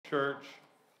church.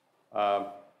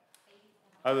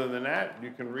 Other than that,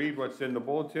 you can read what's in the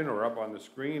bulletin or up on the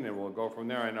screen, and we'll go from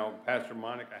there. I know Pastor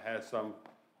Monica has some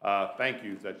thank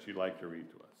yous that she'd like to read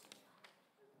to us.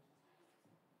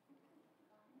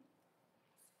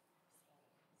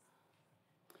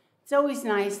 It's always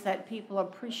nice that people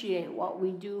appreciate what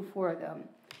we do for them.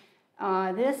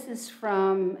 This is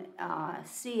from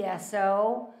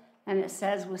CSO, and it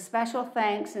says, with special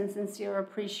thanks and sincere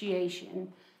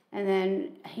appreciation. And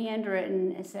then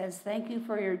handwritten, it says, thank you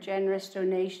for your generous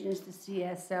donations to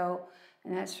CSO,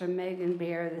 and that's from Megan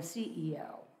Bear, the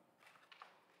CEO.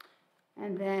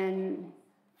 And then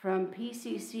from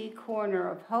PCC Corner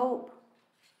of Hope,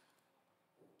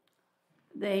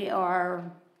 they are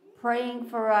praying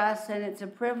for us, and it's a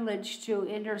privilege to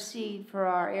intercede for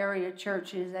our area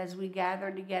churches as we gather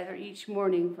together each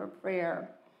morning for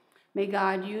prayer. May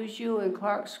God use you in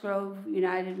Clarks Grove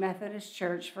United Methodist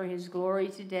Church for his glory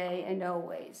today and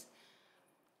always.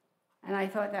 And I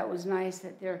thought that was nice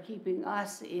that they're keeping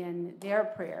us in their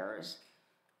prayers.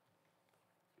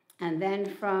 And then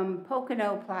from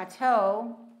Pocono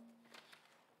Plateau,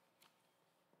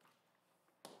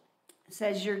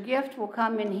 says, your gift will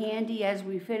come in handy as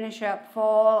we finish up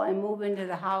fall and move into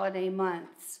the holiday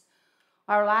months.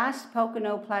 Our last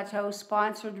Pocono Plateau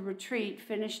sponsored retreat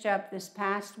finished up this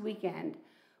past weekend.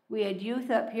 We had youth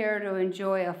up here to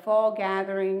enjoy a fall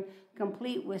gathering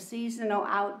complete with seasonal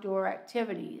outdoor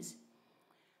activities.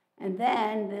 And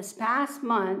then this past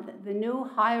month, the new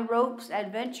High Ropes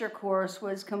Adventure course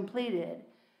was completed.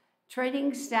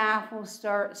 Training staff will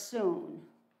start soon.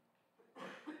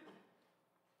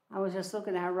 I was just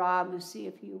looking at Rob to see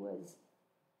if he was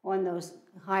on those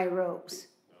high ropes.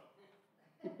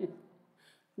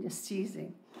 Just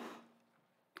teasing.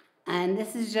 And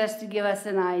this is just to give us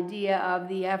an idea of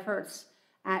the efforts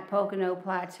at Pocono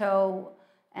Plateau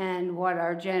and what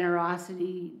our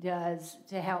generosity does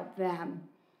to help them.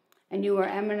 And you are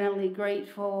eminently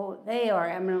grateful, they are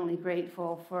eminently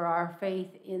grateful for our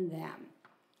faith in them.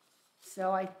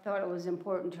 So I thought it was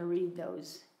important to read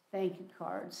those thank you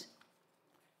cards.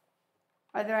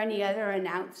 Are there any other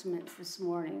announcements this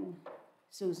morning,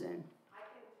 Susan?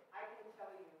 I can tell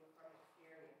you from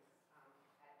experience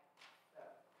at the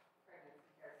Pregnancy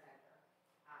Care Center.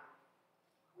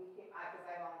 Because I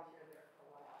volunteered there for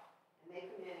a while, and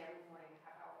they come in every morning a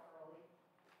half hour early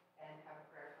and have a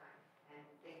prayer time, and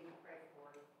they do pray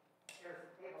for you.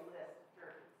 They have a list of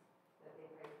churches that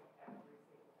they pray for every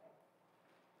single day.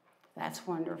 That's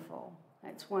wonderful.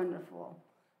 That's wonderful.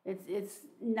 It's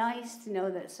nice to know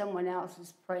that someone else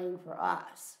is praying for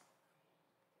us,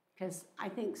 because I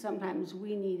think sometimes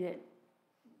we need it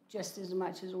just as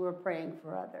much as we're praying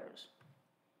for others.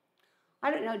 I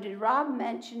don't know, did Rob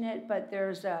mention it, but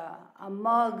there's a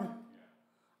mug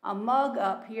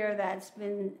up here that's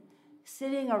been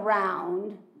sitting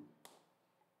around,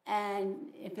 and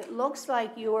if it looks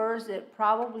like yours, it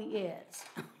probably is.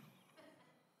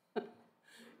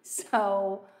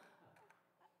 So,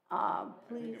 please.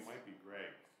 I think it might be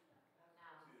Greg's.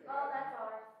 Oh, that's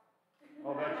ours.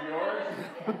 Oh, that's yours?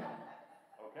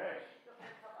 Okay.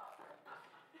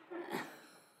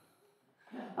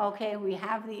 Okay, we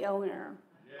have the owner.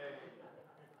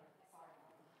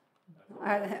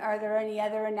 Are there any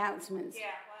other announcements?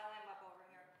 Yeah, while I'm up over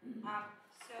here.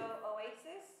 So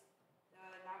Oasis,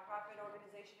 the nonprofit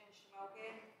organization in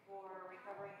Shamokin for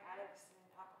recovering addicts and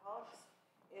alcoholics,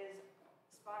 is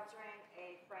sponsoring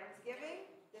a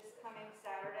Friendsgiving this coming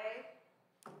Saturday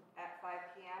at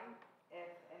 5 p.m. If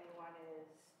anyone is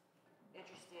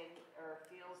interested or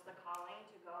feels the calling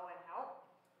to go and help,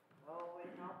 go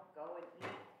and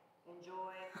eat,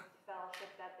 enjoy the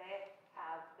fellowship that they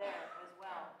have there as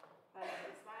well. But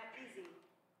it's not easy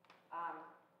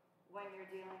when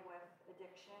you're dealing with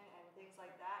addiction and things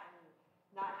like that, and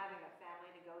not having a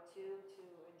family to go to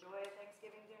enjoy a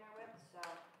Thanksgiving dinner with. So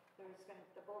there's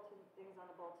the bulletin things on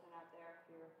the bulletin out there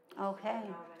if you're Okay.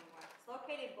 know of anyone. It's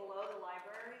located below the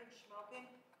library in Shamokin,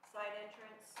 side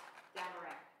entrance down the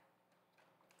ramp.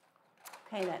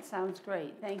 Okay, that sounds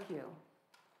great. Thank you.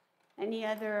 Any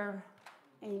other,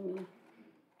 Amy?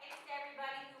 Thanks to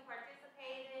everybody who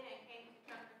participated and came to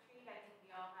Trunk or Treat. I think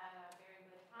you all had a very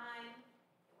good time.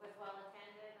 It was well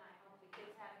attended, and I hope the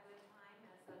kids had a good time.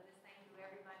 And so just thank you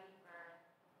everybody for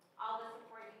all the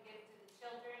support you give to the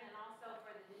children, and also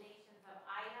for the donations of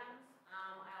items.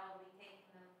 I will be taking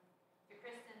them to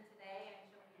Kristen today, and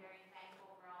she'll be very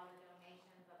thankful for all the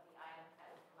donations of the items that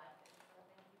were collected. So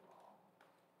thank you all.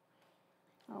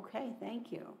 Okay,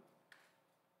 thank you.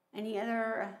 Any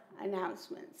other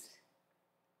announcements?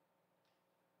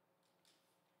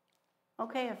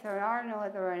 Okay, if there are no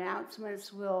other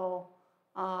announcements, we'll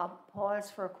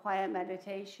pause for quiet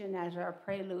meditation as our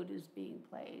prelude is being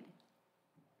played.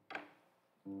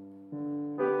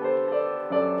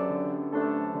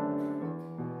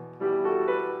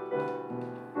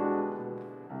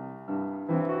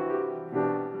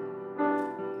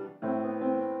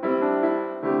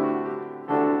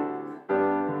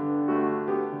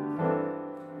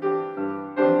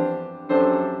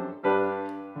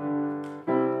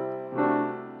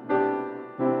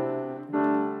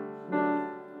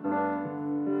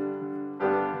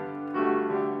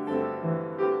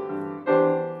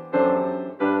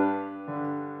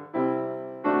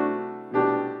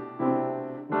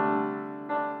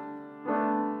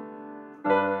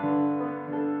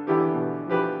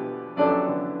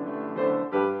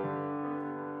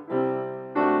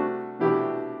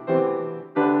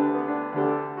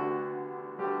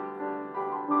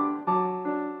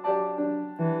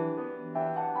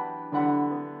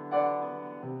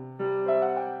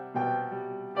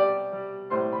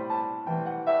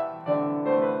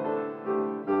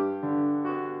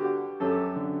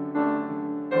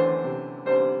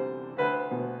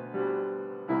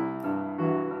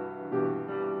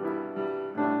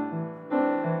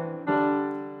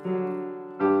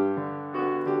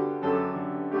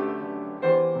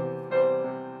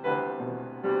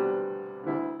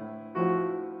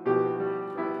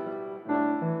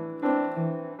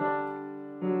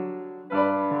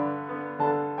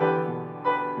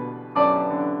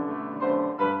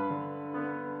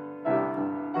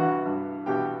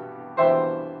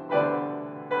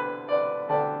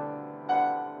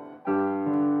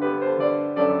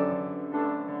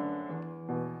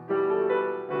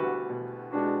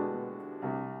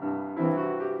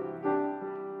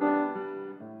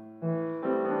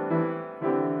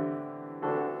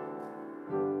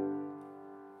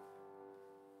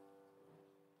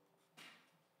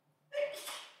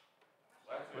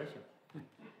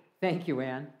 Thank you,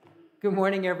 Ann. Good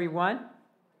morning, everyone. Good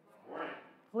morning.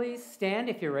 Please stand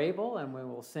if you're able, and we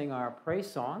will sing our praise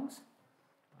songs.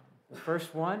 The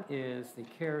first one is the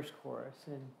Cares Chorus,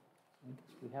 and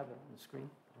we have it on the screen.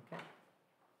 Okay.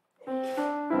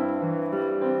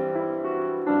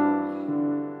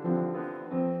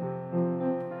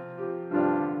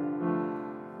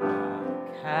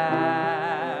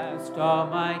 Cast all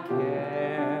my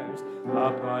cares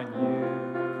upon you.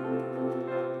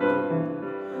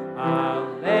 I'll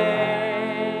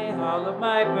lay all of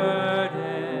my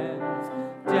burdens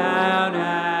down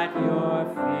at your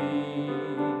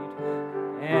feet.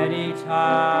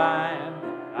 Anytime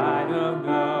that I don't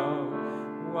know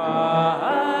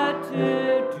what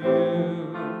to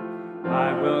do,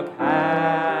 I will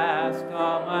cast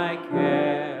all my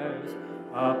cares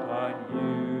upon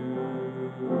you.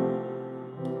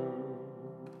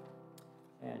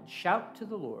 And shout to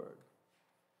the Lord.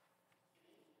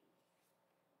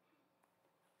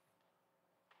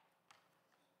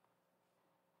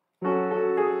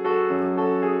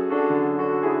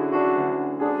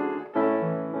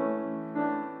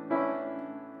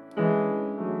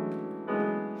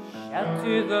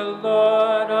 To the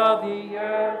Lord, all the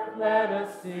earth, let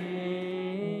us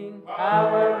sing.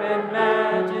 Power and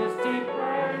majesty,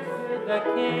 praise to the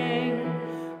King.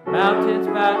 Mountains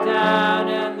bow down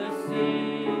and the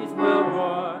seas will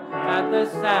roar at the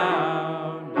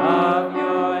sound of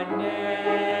your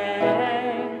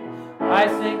name. I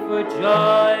sing for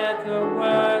joy at the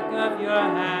work of your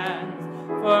hands.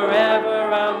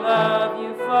 Forever I'll love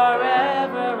you,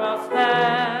 forever I'll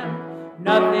stand.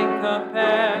 Nothing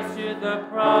compares to the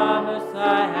promise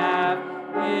I have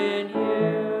in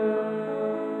you.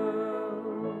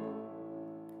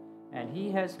 And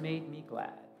he has made me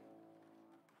glad.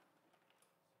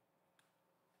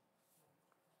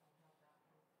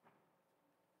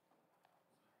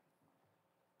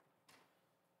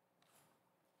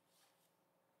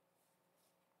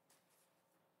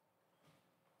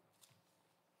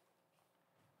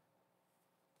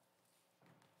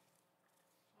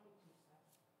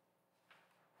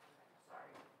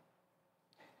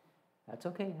 That's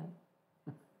okay, Ann.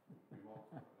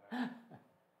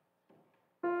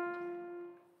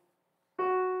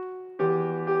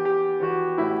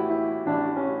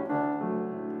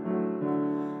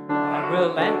 I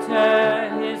will enter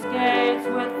his gates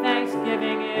with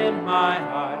thanksgiving in my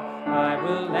heart. I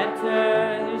will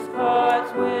enter his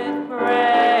courts with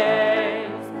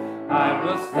praise. I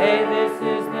will say this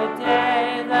is the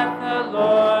day that the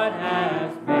Lord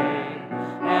has made,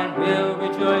 and will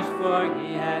rejoice, for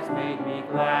he has made me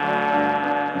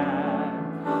glad.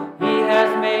 He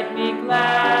has made me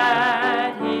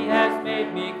glad. He has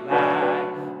made me glad.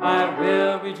 I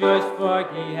will rejoice, for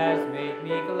he has made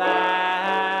me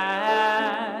glad.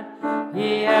 He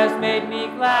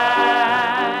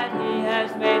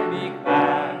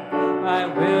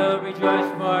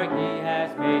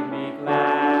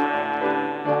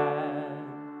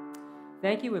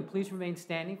Thank you, and please remain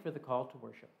standing for the call to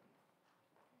worship.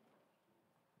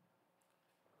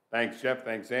 Thanks, Jeff.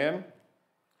 Thanks, Ann.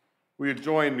 Will you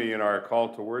join me in our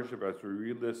call to worship as we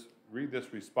read this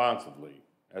responsibly,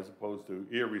 as opposed to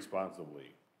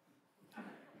irresponsibly.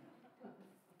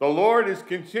 The Lord is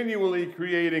continually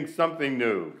creating something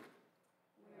new.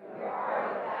 We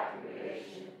are that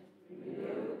creation,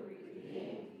 renewed,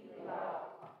 redeemed, beloved.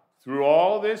 Through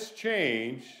all this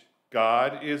change,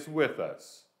 God is with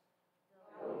us.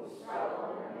 Though we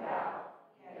struggle and doubt,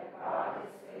 yet God is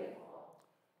faithful.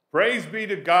 Praise be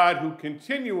to God who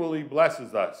continually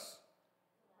blesses us.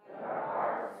 Let our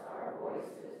hearts, our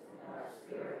voices, and our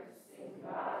spirits sing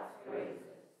God's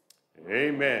praises.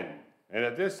 Amen. And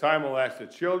at this time, we'll ask the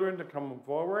children to come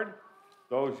forward,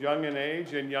 those young in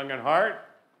age and young in heart.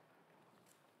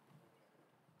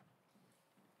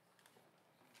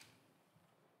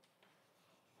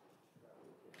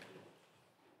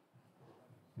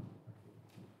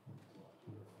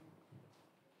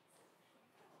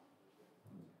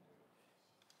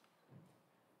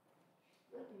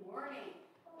 Good morning.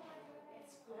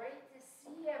 It's great to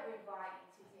see everybody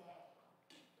today.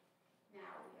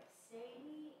 Now we have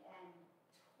Sadie and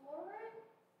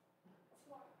Torrance.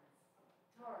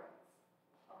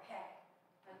 Okay.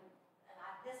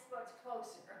 This much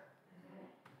closer.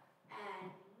 And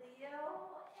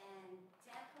Leo and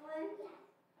Declan.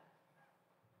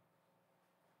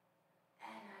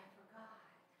 And I forgot.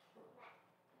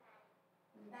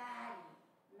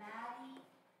 Maddie.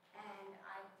 And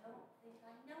I don't think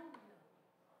I know you.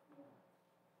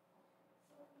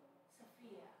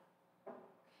 Sophia.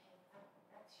 Okay,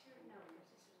 that's your, no, your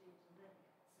sister's name's Olivia.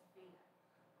 Sophia.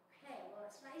 Okay, well,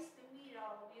 it's nice to meet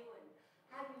all of you and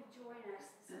have you join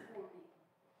us this morning.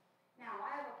 Now,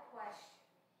 I have a question.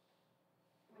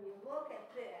 When you look at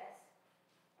this,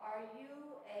 are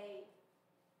you a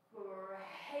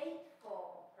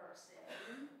grateful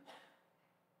person?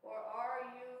 Or are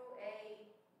you a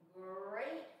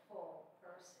grateful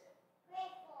person?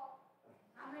 Grateful.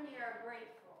 How many are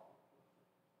grateful?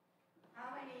 How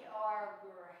many are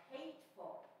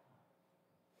hateful?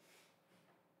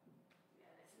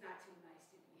 Yeah, that's not too nice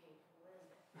to be hateful, is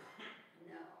it?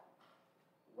 No.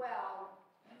 Well,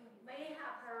 you may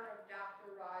have heard of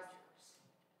Dr. Rogers.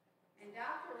 And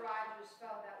Dr. Rogers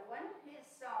felt that one of his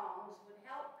songs would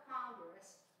help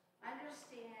Congress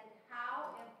understand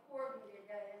how important it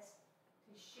is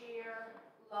to share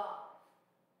love.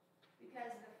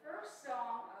 Because the first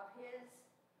song of his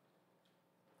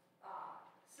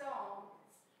song,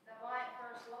 the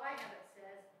first line of it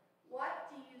says, what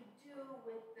do you do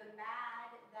with the mad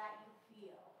that you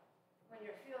feel? When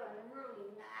you're feeling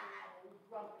really mad and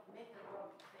grumpy, make a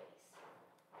grumpy face.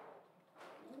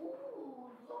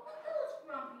 Ooh, look at those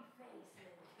grumpy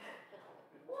faces.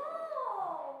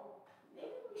 Whoa!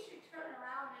 Maybe we should turn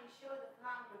around and show the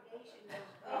congregation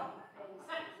those grumpy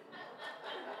faces.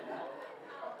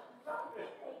 How grumpy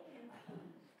they can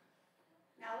be.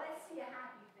 Now let's see a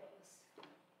happy face.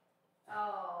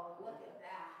 Oh, look at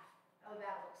that. Oh,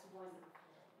 that looks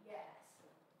wonderful. Yes.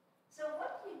 So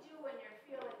what do you do when you're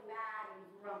feeling mad and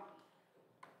grumpy?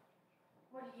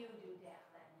 What do you do,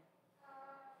 Declan?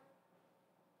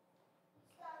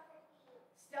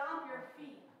 Stomp your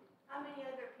feet. How many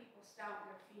other people stomp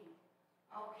their feet?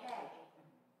 Okay.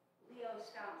 Leo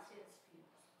stomps his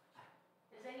feet.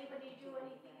 Does anybody do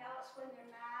anything else when they're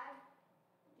mad?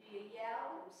 Do you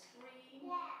yell and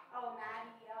scream? Yeah. Oh,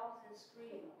 Maddie yells and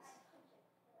screams.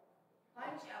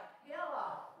 Punch a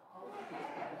pillow. Okay.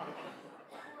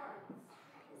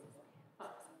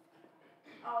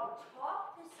 Oh,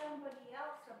 talk to somebody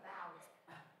else about it.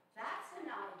 That's an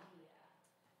idea.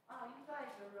 Oh, you guys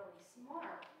are really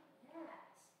smart. Yes.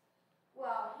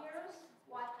 Well, here's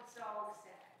what the song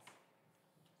says.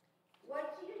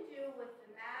 What do you do with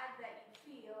the mad that you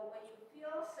feel when you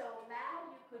feel so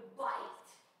mad you could bite?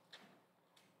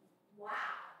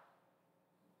 Wow.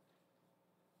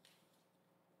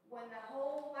 When the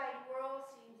whole wide world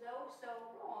seems oh so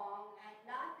wrong and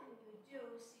nothing you do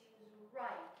seems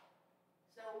right.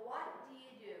 So what do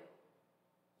you do?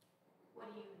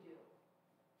 What do you do?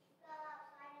 Go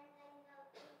outside and then go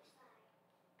inside.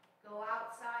 Go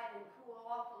outside and cool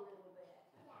off a little bit.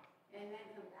 Yeah. And then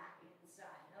come back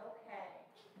inside. Okay.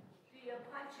 Do you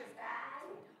punch a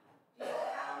bag? Do you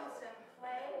pound some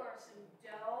clay or some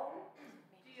dough?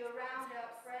 Do you round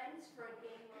up friends for a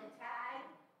game of tag?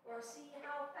 Or see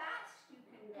how fast you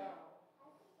can go?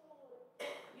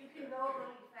 You can go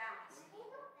really fast. I can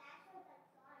go faster than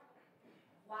Sonic.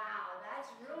 Wow,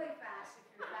 that's really fast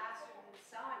if you're faster than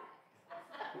Sonic.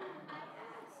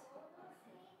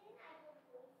 Yes.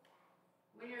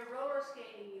 When you're roller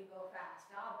skating, you go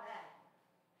fast. I'll bet.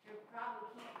 You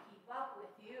probably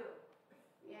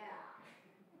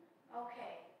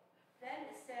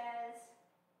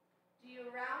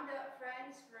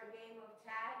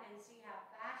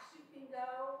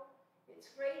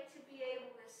it's great to be able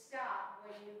to stop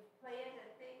when you've planned a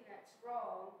thing that's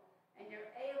wrong and you're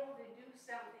able to do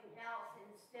something else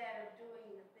instead of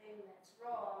doing the thing that's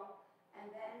wrong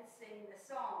and then sing the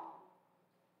song.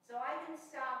 So I can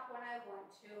stop when I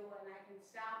want to and I can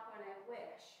stop when I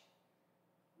wish.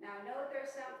 Now know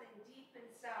there's something deep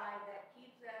inside that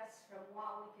keeps us from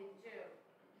what we can do.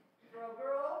 For a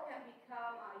girl can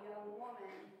become a young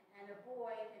woman and a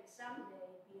boy can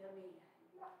someday be a man.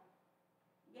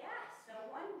 Yeah, so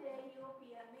one day you'll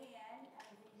be a man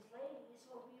and these ladies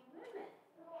will be women.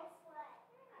 Guess what?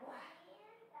 What? Me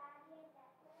and Daddy and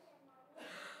Declan and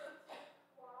Mommy went to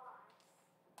cross.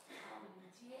 Oh, you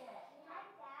did. My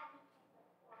daddy put the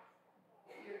cross up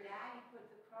there. Your daddy put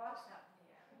the cross up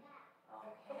there. Yeah.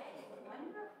 Okay,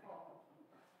 wonderful.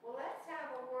 Well, let's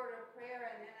have a word of prayer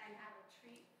and then I have a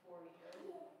treat for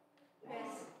you.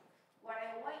 Because what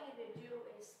I want you to do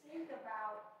is think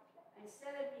about,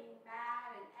 instead of being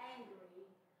mad and angry,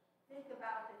 think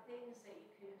about the things that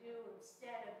you can do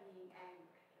instead of being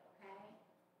angry, okay?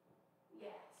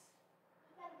 Yes.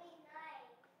 You can be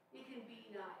nice. You can be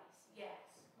nice, yes.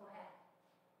 Go ahead.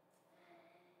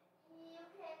 You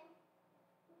can,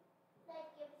 like,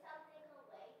 give something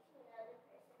away to another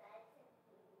person that's in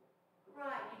need.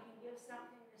 Right, you can give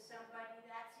something to somebody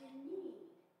that's in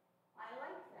need. I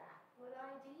like that. Good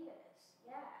ideas,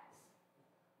 yes.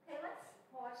 Okay, let's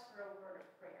pause for a word of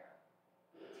prayer.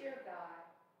 Dear God,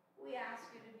 we ask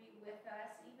you to be with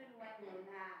us even when we're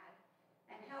mad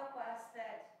and help us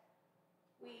that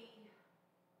we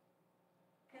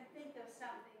can think of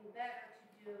something better to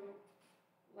do,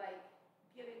 like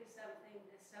giving something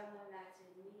to someone that's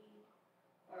in need,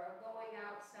 or going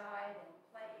outside and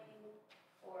playing,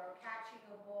 or catching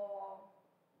a ball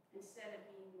instead of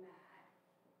being mad.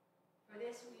 For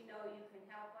this we know you can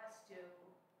help us do.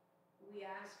 We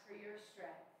ask for your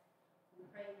strength. We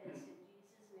pray this in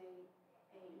Jesus' name.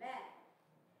 Amen.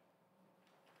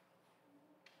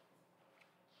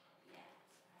 Yes,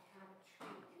 I have a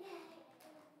treat.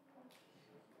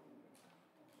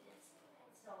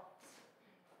 It's all.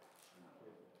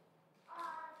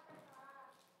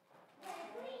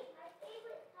 Wait, my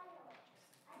favorite color.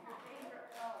 I Your got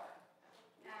favorite color.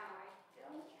 Now, I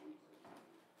don't usually.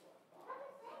 What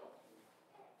is it?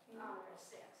 Oh, there's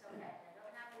 6. Okay, I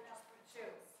don't have enough for 2.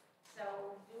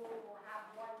 So we'll have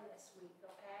 1 this week,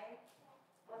 okay?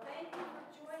 Well, thank you for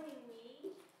joining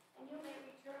me. And you may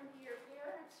return to your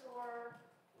parents or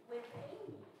with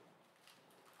Amy.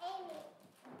 Amy.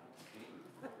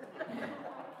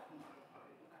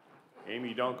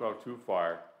 Amy, don't go too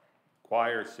far.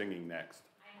 Choir singing next.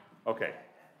 Okay.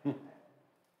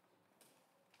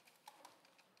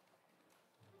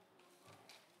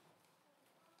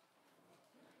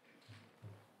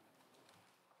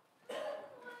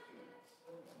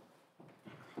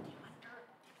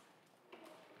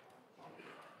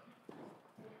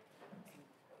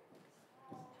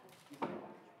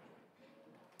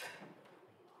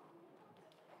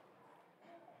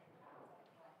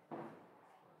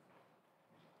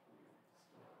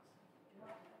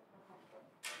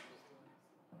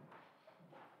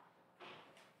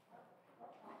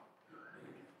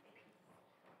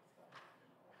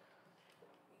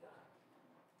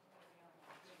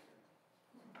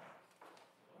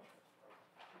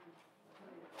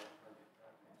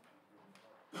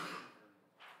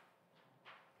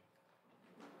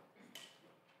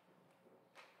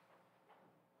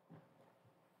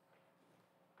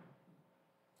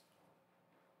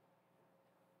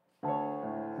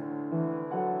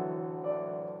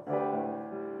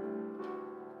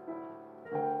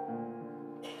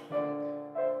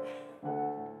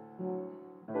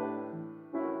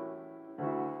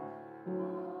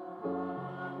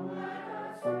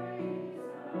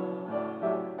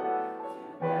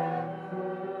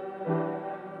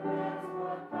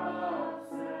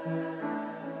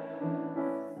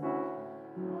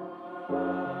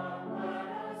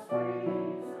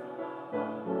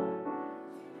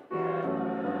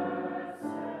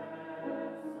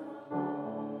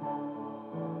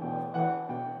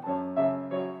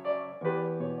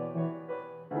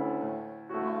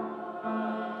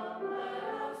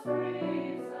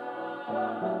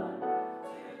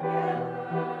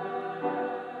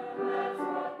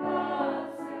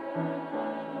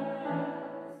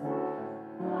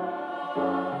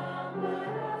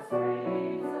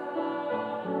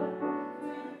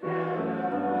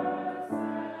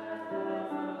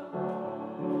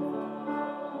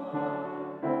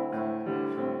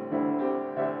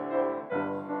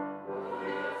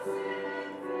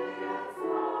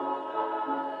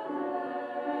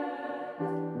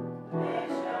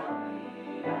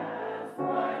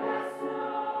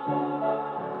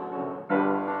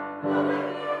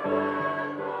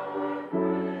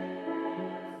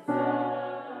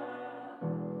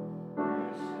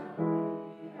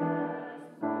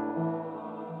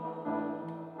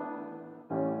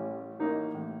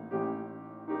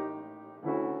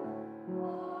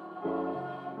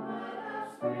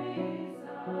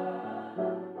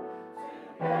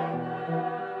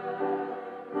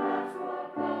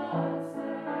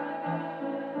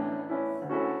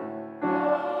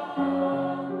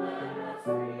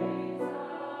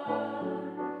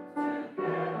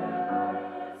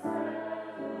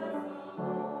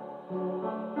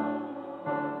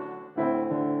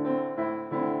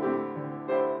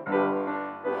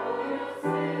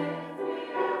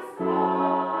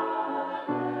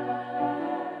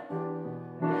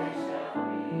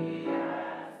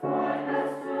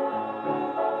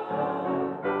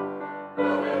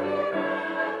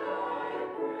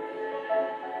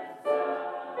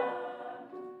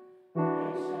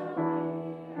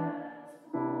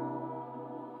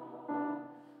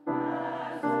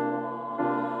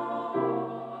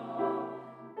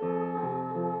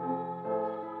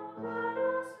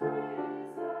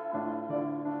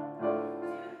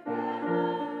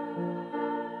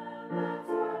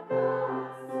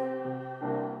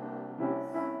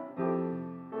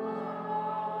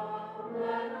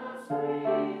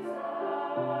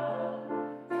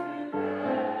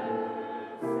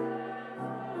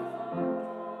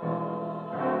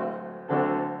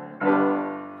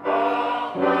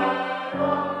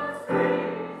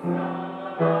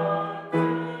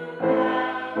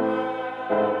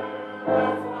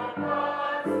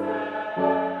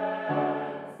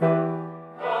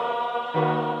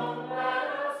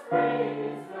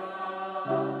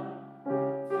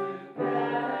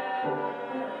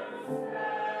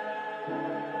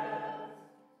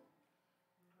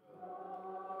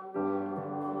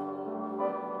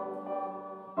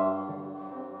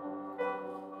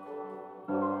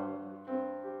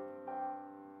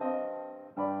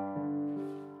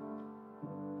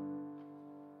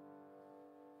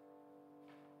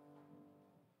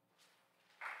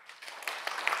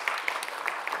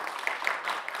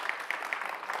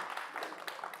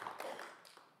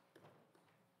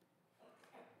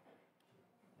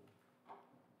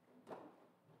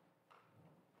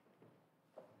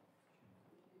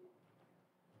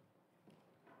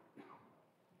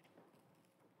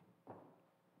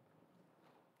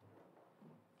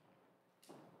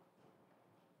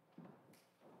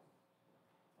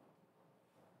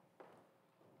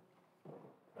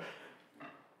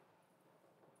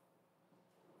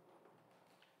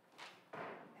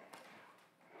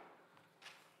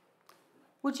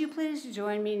 Would you please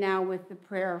join me now with the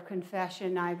prayer of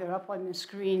confession, either up on the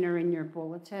screen or in your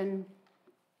bulletin?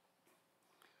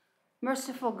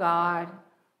 Merciful God,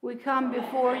 we come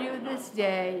before you this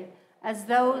day as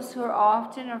those who are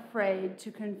often afraid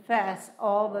to confess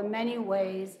all the many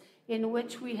ways in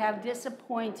which we have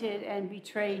disappointed and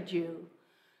betrayed you.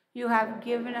 You have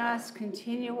given us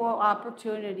continual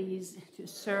opportunities to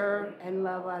serve and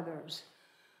love others,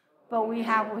 but we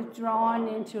have withdrawn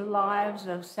into lives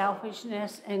of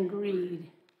selfishness and greed.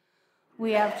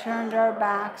 We have turned our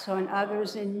backs on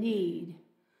others in need.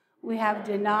 We have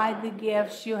denied the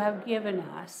gifts you have given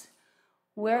us.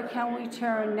 Where can we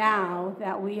turn now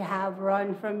that we have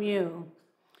run from you?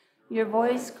 Your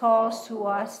voice calls to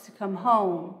us to come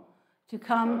home, to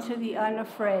come to the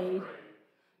unafraid,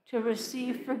 to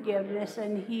receive forgiveness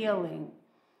and healing.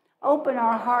 Open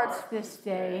our hearts this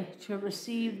day to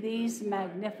receive these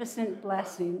magnificent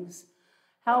blessings.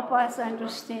 Help us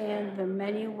understand the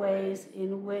many ways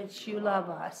in which you love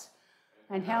us,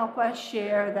 and help us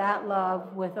share that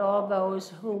love with all those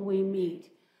whom we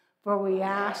meet. For we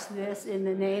ask this in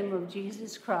the name of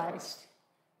Jesus Christ.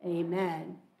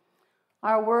 Amen.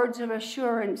 Our words of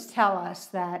assurance tell us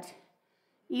that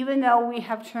even though we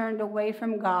have turned away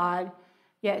from God,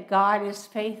 yet God is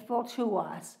faithful to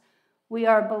us. We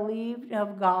are believed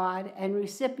of God and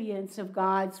recipients of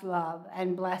God's love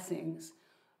and blessings.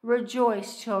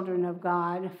 Rejoice, children of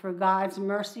God, for God's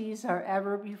mercies are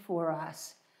ever before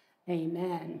us.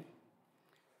 Amen.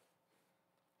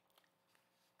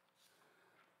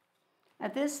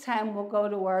 At this time, we'll go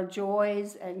to our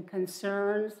joys and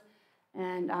concerns,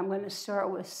 and I'm going to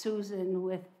start with Susan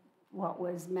with what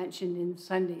was mentioned in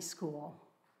Sunday school.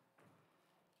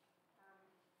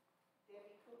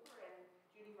 Debbie Cooper and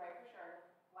Judy Reifish are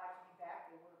glad to be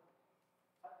back. They were,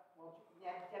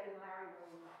 Deb and Larry were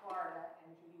in Florida,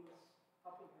 and Judy was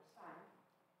helping her son.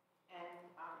 And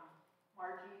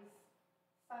Margie's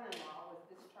son-in-law was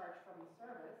discharged from the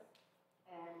service,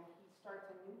 and he starts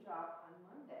a new job on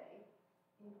Monday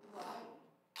in Hawaii.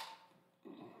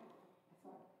 So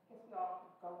I guess we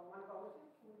all want to go with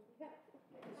him? Yeah.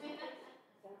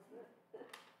 Sounds good.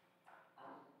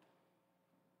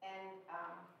 And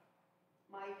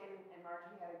Mike and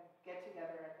Margie had a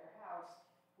get-together at their house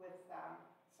with some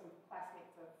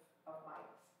classmates of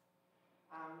Mike's.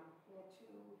 We had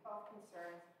two health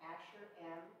concerns, Asher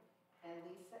M. and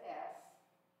Lisa S.,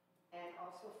 and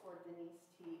also for Denise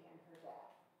T. and her dad.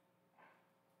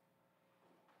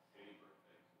 Any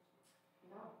birthdays this week?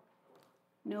 No.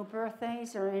 No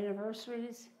birthdays or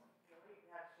anniversaries?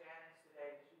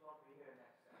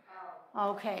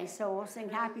 Oh. Okay, so we'll sing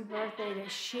happy birthday to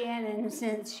Shannon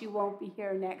since she won't be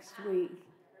here next week.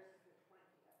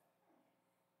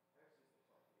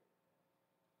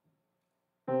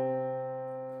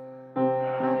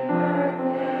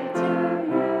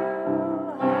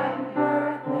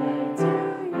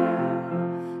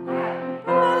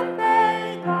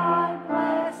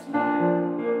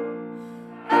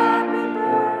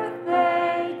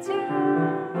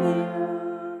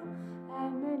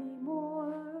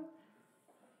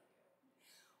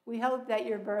 We hope that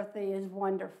your birthday is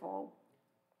wonderful.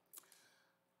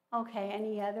 Okay,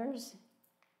 any others?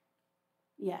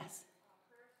 Yes.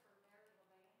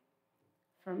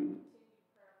 From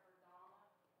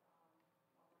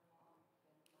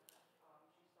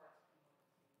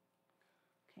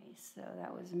okay, so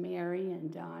that was Mary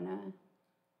and Donna.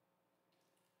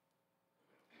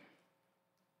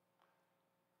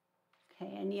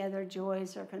 Okay, any other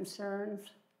joys or concerns?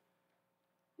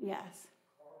 Yes.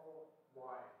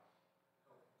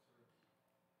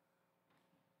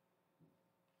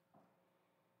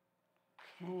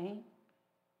 Okay.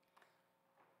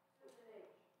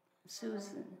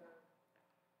 Susan.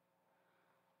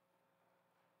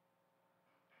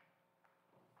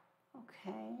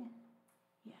 Okay.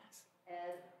 Yes.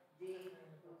 Ed D,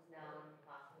 who's now in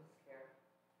hospice care.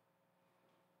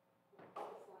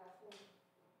 What's the last name?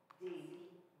 D.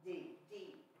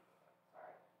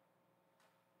 Sorry.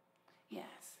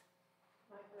 Yes.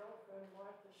 My girlfriend,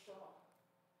 Martha Shaw,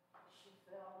 she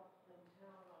fell in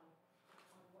town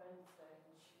on Wednesday,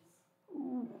 and she's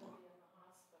going to be in the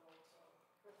hospital till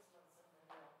Christmas, and then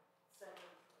they'll send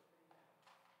her to rehab.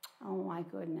 Oh my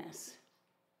goodness.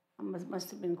 Must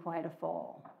have been quite a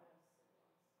fall.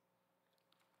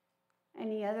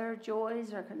 Any other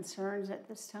joys or concerns at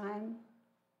this time?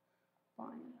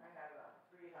 Bonnie. I have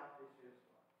 3 health issues.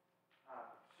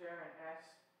 Sharon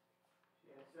S.,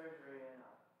 she had surgery in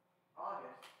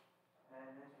August,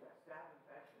 and then she got staph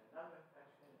infection, another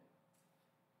infection,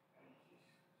 and she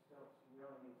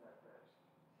really needs our prayers.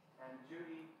 And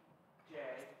Judy J.,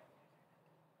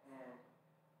 and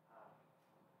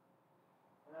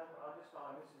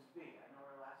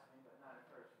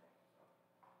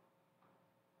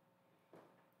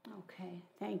Okay,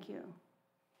 thank you.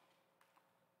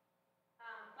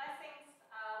 Blessings,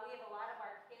 we have a lot of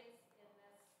our kids in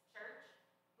this church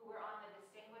who were on the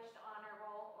Distinguished Honor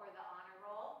Roll or the Honor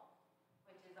Roll,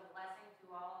 which is a blessing to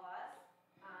all of us.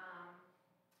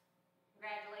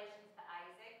 Congratulations to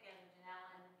Isaac and Janelle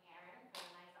and Aaron for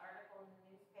the nice article in the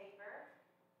newspaper.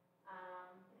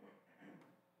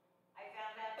 I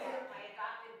found out that my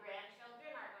adopted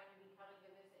grandchildren are going to be coming to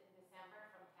visit in December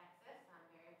from Texas. I'm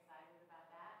very excited about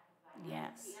that because I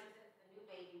haven't seen them since the new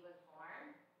baby was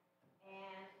born.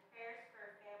 And prayers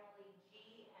for family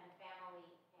G and family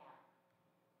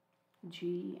M.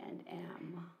 G and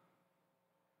M.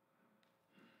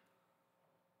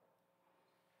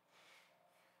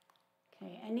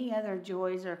 Okay, any other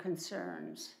joys or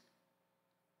concerns?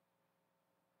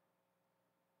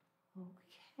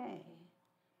 Okay.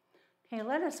 Okay,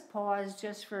 let us pause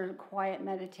just for quiet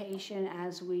meditation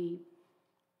as we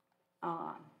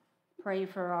pray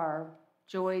for our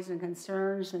joys and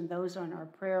concerns and those on our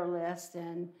prayer list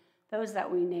and those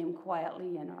that we name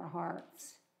quietly in our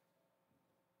hearts.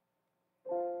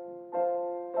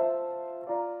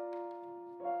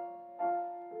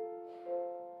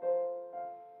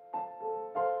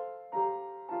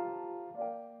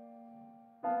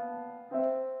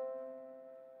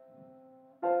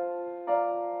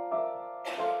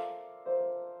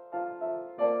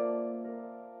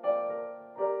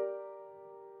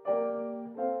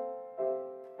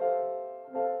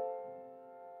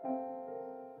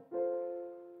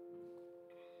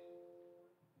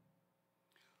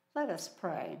 Let us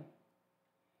pray.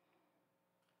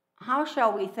 How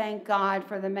shall we thank God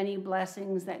for the many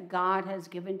blessings that God has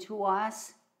given to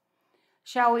us?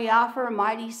 Shall we offer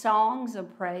mighty songs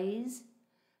of praise?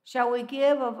 Shall we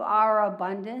give of our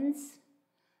abundance?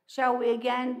 Shall we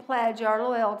again pledge our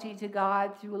loyalty to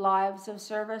God through lives of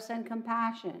service and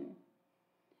compassion?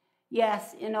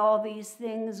 Yes, in all these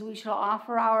things we shall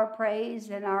offer our praise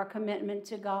and our commitment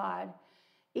to God.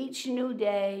 Each new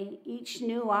day, each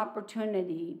new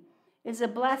opportunity is a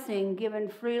blessing given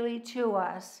freely to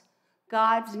us.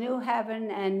 God's new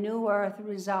heaven and new earth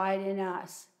reside in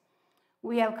us.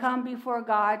 We have come before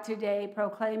God today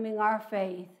proclaiming our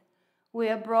faith. We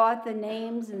have brought the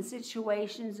names and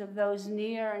situations of those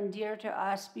near and dear to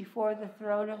us before the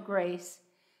throne of grace,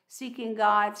 seeking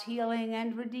God's healing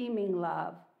and redeeming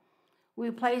love. We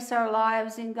place our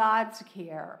lives in God's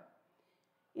care.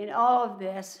 In all of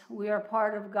this, we are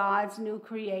part of God's new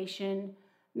creation,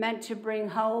 meant to bring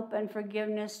hope and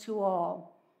forgiveness to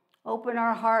all. Open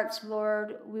our hearts,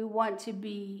 Lord. We want to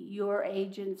be your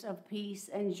agents of peace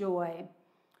and joy.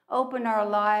 Open our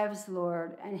lives,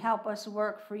 Lord, and help us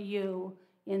work for you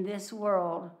in this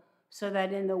world, so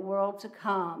that in the world to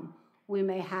come, we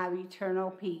may have eternal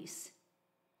peace.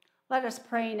 Let us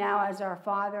pray now as our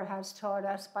Father has taught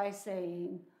us by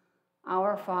saying,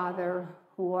 Our Father,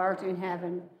 who art in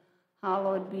heaven,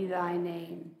 hallowed be thy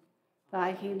name.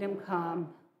 Thy kingdom come,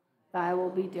 thy will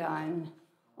be done,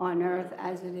 on earth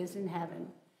as it is in heaven.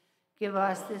 Give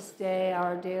us this day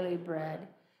our daily bread,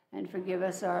 and forgive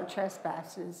us our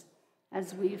trespasses,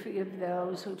 as we forgive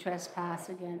those who trespass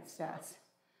against us.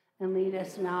 And lead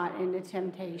us not into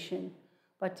temptation,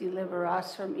 but deliver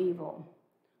us from evil.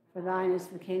 For thine is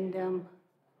the kingdom,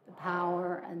 the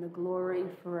power, and the glory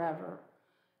forever.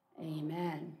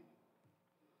 Amen.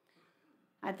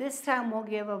 At this time, we'll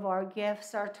give of our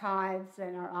gifts, our tithes,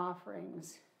 and our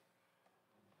offerings.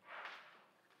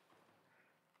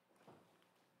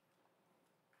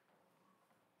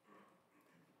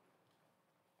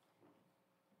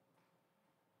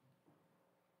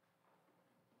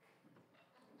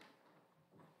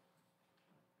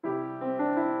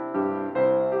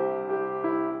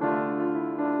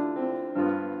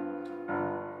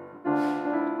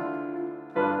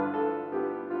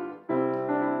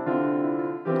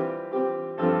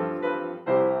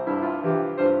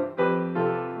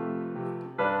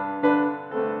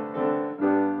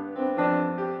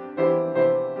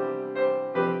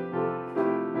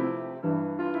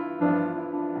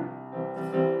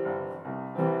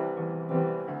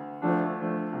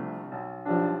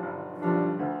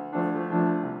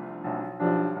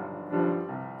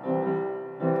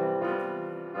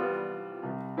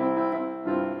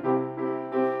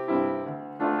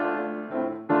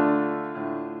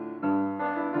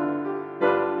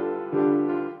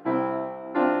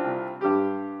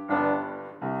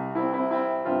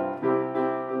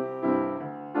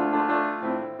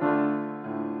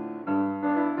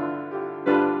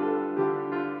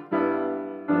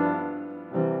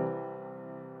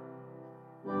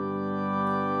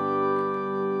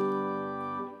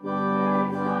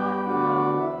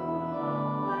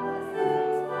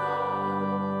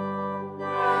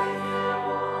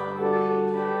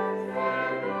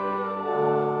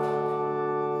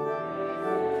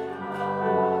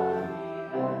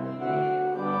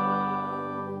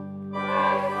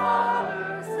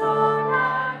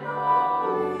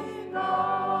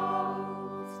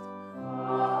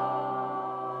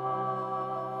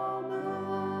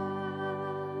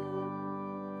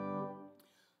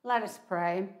 Let us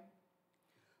pray.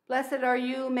 Blessed are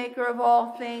you, maker of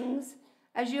all things,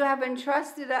 as you have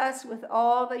entrusted us with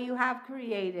all that you have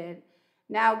created.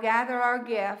 Now gather our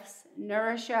gifts,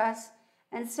 nourish us,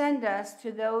 and send us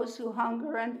to those who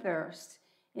hunger and thirst.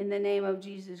 In the name of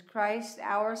Jesus Christ,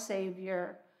 our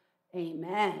Savior.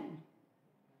 Amen.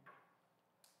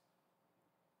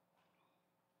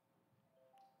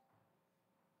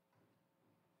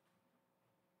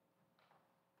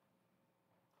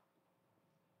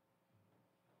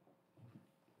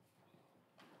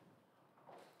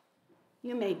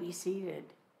 You may be seated.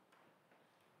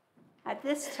 At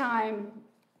this time,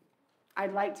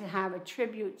 I'd like to have a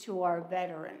tribute to our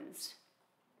veterans.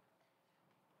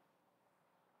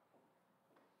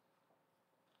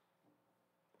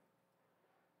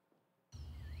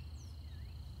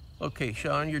 Okay,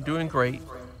 Sean, you're doing great.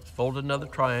 Fold another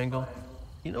triangle.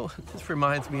 You know, this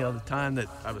reminds me of the time that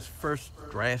I was first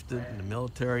drafted in the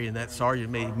military, and that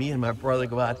sergeant made me and my brother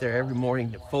go out there every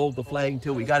morning to fold the flag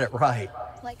until we got it right.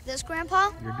 Like this, Grandpa?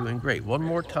 You're doing great. One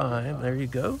more time. There you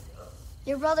go.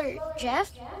 Your brother, Jeff?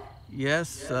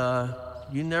 Yes,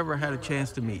 you never had a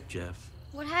chance to meet Jeff.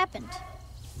 What happened?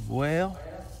 Well,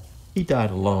 he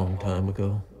died a long time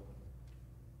ago.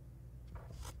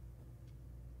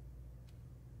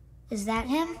 Is that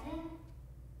him?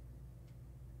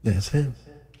 That's him.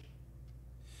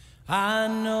 I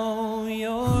know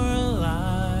your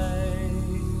life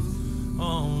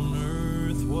on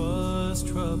earth was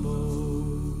trouble,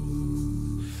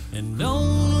 and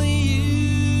only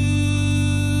you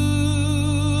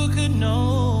could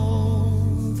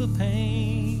know the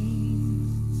pain.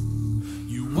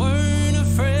 You weren't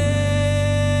afraid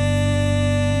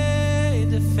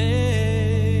to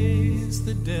face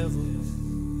the devil.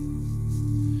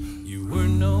 You were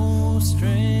no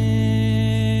stranger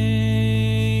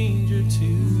to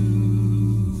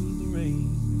the rain.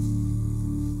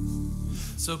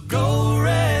 So go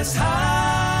rest high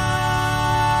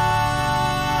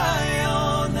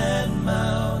on that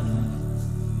mountain,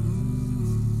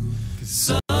 'cause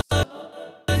son,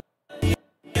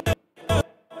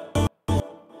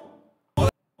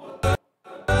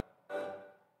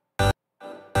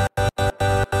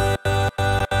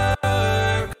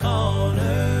 work on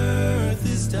earth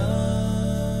is done.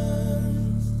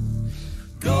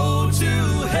 Go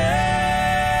to heaven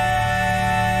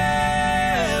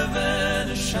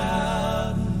a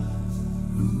shouting,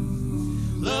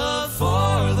 love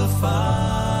for the Father.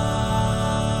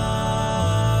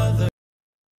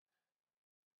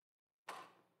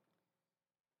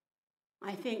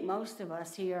 I think most of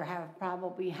us here have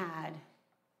probably had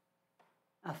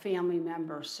a family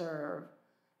member serve,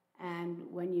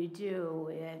 and when you do,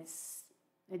 it's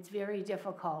very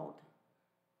difficult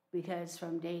because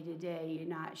from day to day, you're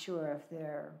not sure if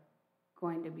they're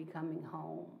going to be coming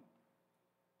home.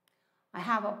 I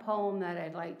have a poem that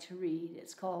I'd like to read.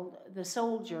 It's called The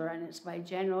Soldier, and it's by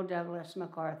General Douglas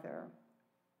MacArthur.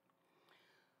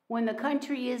 When the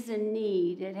country is in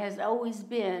need, it has always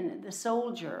been the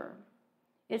soldier.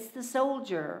 It's the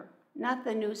soldier, not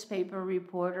the newspaper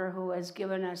reporter who has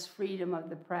given us freedom of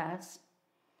the press.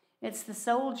 It's the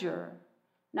soldier,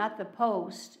 not the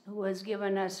post, who has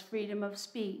given us freedom of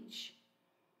speech.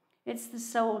 It's the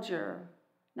soldier,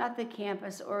 not the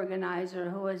campus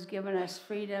organizer, who has given us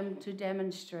freedom to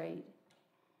demonstrate.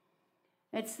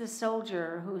 It's the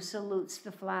soldier who salutes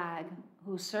the flag,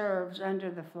 who serves under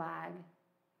the flag.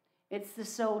 It's the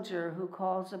soldier who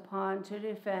calls upon to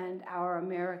defend our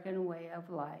American way of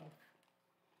life.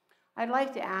 I'd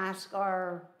like to ask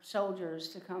our soldiers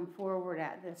to come forward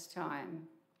at this time.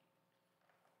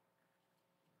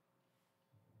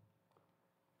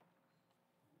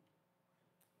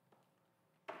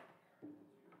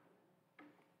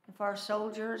 If our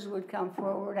soldiers would come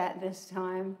forward at this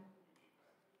time.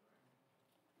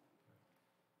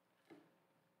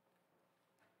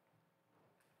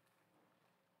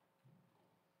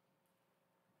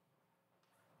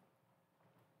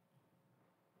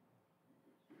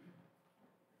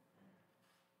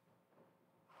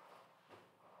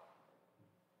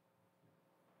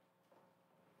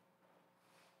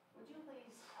 Would you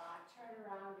please turn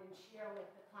around and share with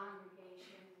the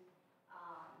congregation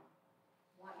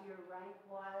what your rank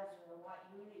was, or what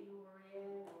unit you were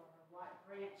in, or what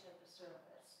branch of the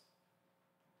service?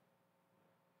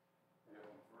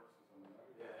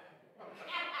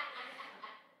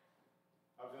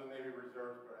 I was in the Navy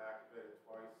Reserves, but activated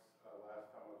twice. Last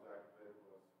time I was activated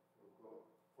was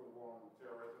for the war on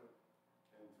terrorism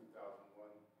in 2001,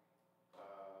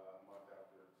 a month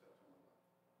after September 11th.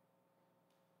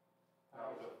 I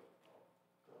was a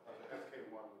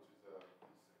SK1, which is a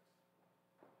P6.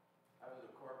 I was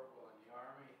a corporal in the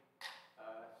Army.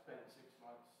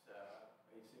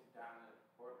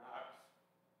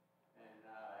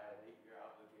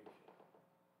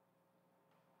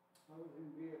 was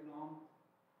in Vietnam.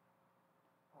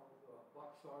 I was a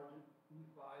buck sergeant,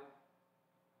 E5. I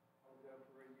was there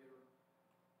for a year.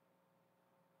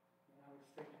 And I was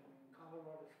stationed in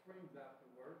Colorado Springs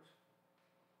afterwards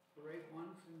for 8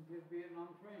 months and did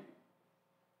Vietnam training.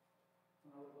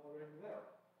 And I was already there.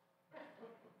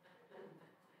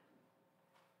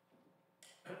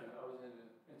 I was in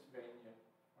Pennsylvania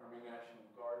Army National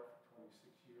Guard for 26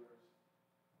 years,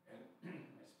 and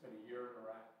I spent a year in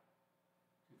Iraq,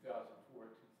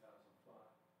 2004, 2005,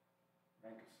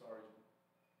 rank of sergeant.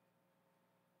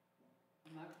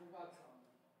 And I forgot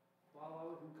something. While I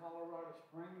was in Colorado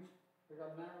Springs, I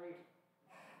got married.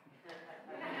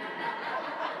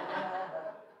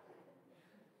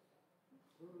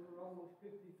 For almost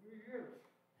 53 years.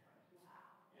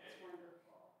 Wow, that's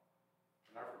wonderful.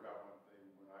 And I forgot one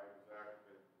thing, when I was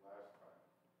activated the last time,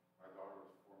 my daughter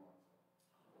was 4 months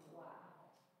old.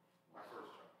 Wow. My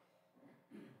first child.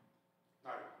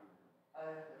 Not a cool girl.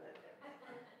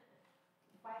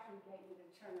 If I can get you to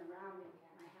turn around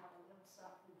again, I have a little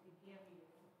something to give you.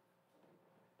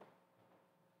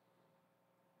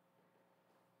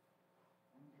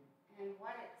 And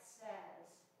what it says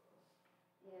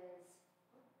is,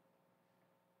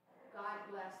 God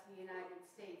bless the United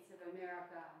States of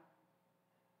America.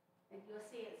 And you'll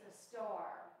see it's a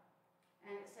star.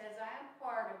 And it says, I am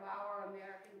part of our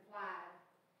American flag.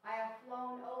 I have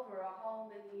flown over a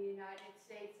home in the United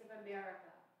States of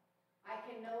America. I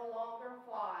can no longer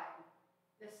fly.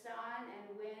 The sun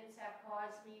and winds have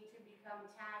caused me to become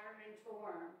tattered and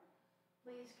torn.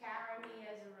 Please carry me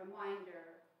as a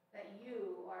reminder that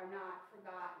you are not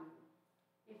forgotten.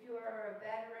 If you are a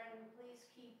veteran, please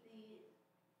keep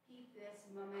this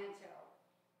memento.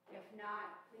 If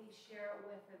not, please share it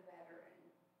with a veteran.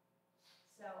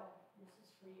 So, this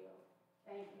is for you.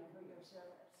 Thank you for your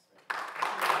service.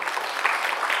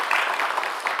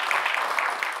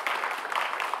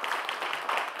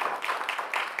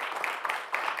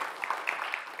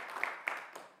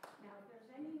 Now, if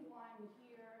there's anyone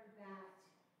here that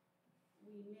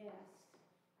we missed,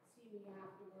 see me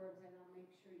afterwards and I'll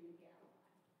make sure you get one.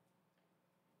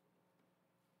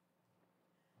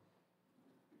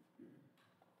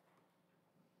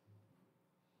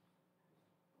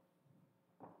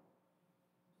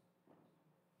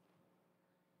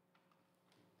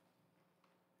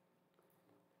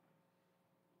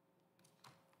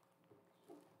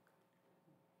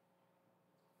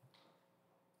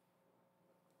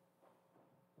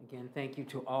 Again, thank you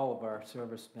to all of our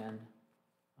servicemen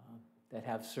that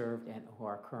have served and who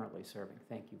are currently serving.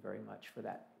 Thank you very much for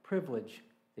that privilege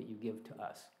that you give to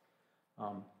us.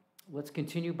 Let's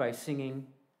continue by singing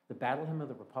the Battle Hymn of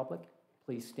the Republic.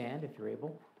 Please stand if you're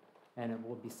able. And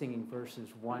we'll be singing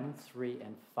verses 1, 3,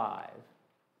 and 5.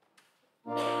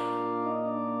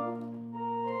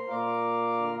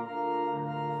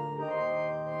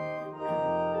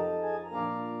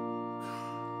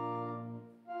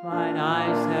 Mine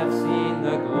eyes have seen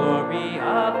the glory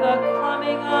of the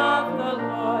coming of the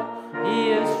Lord. He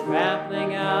is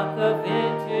trampling out the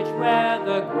vintage where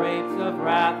the grapes of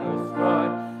wrath are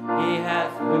stored. He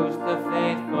has loosed the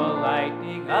faithful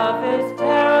lightning of his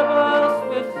terrible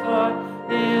swift sword.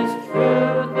 His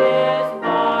truth is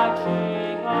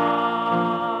marching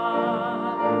on.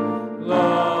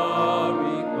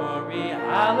 Glory, glory,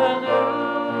 hallelujah.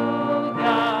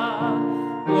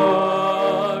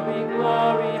 Glory,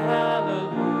 glory, hallelujah.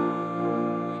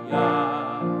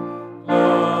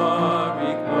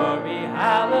 Glory, glory,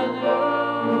 hallelujah.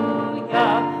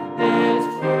 His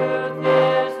truth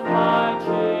is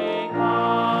marching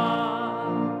on.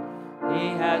 He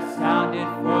has sounded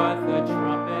forth the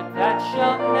trumpet that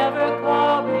shall never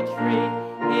call retreat.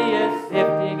 He is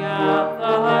sifting out the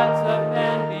hearts of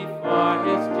men before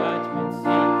his judgment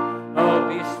seat. Oh,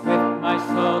 be swift, my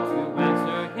soul, to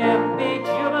answer him. Be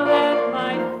jubilant,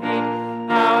 my feet.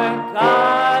 Our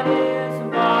God is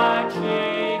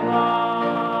marching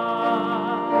on.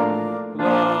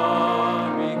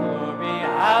 Glory, glory,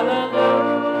 hallelujah.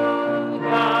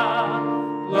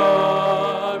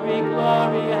 Glory,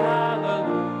 glory,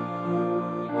 hallelujah.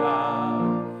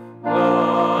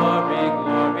 Glory,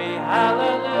 glory,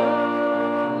 hallelujah.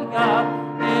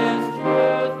 His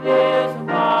truth is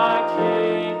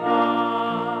marching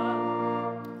on.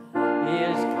 He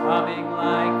is coming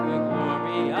like the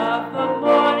glory of the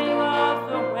morning of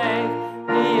the wave.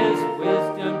 He is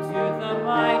wisdom to the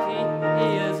mighty. He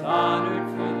is honor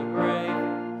to the brave.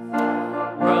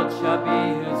 World shall be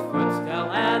his footstool,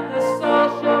 and the soul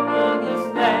shall rule his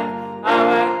name.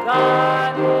 Our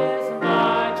God is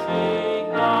marching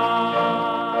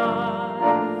on.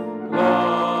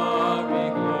 Glory,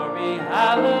 glory,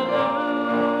 hallelujah.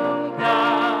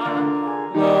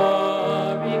 Glory,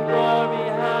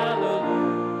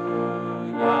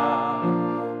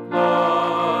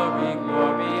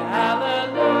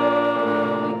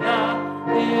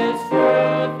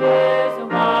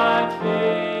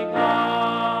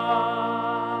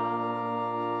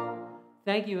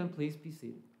 Thank you, and please be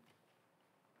seated.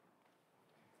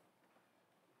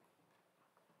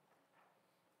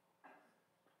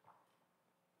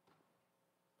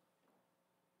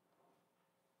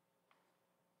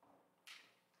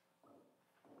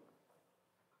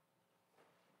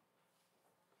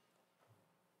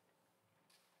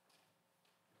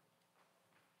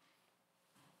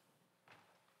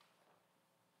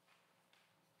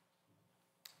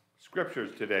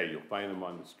 Scriptures today, you'll find them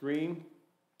on the screen.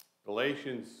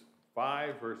 Galatians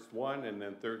 5, verse 1, and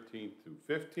then 13 through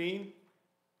 15.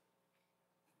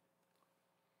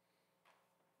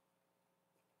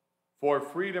 For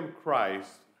freedom Christ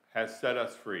has set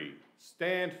us free.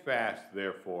 Stand fast,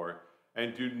 therefore,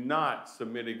 and do not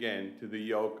submit again to the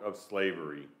yoke of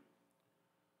slavery.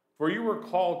 For you were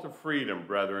called to freedom,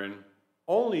 brethren.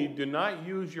 Only do not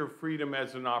use your freedom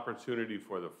as an opportunity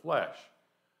for the flesh,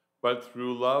 but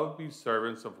through love be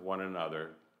servants of one another.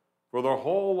 For the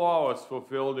whole law is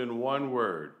fulfilled in one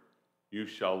word: you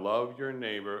shall love your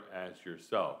neighbor as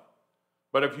yourself.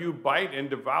 But if you bite and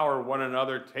devour one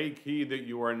another, take heed that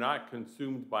you are not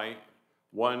consumed by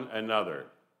one another.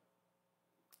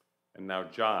 And now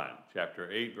John chapter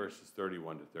 8, verses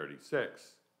 31 to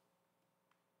 36.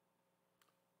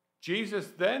 Jesus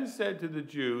then said to the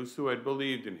Jews who had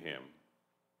believed in him,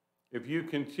 if you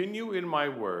continue in my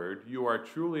word, you are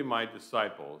truly my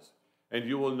disciples, and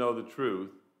you will know the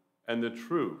truth, and the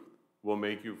truth will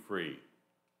make you free.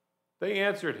 They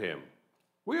answered him,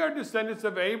 we are descendants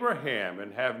of Abraham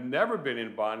and have never been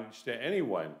in bondage to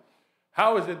anyone.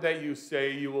 How is it that you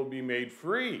say you will be made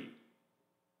free?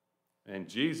 And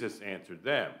Jesus answered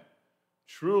them,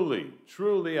 truly,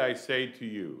 truly I say to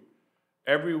you,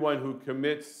 everyone who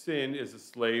commits sin is a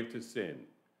slave to sin.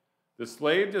 The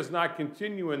slave does not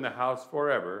continue in the house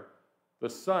forever. The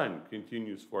Son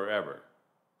continues forever.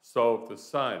 So if the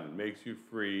Son makes you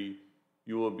free,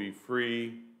 you will be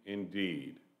free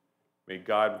indeed. May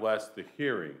God bless the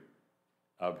hearing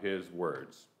of his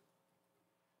words.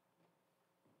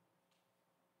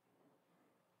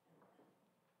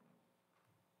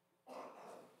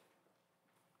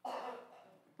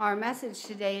 Our message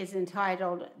today is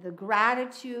entitled, The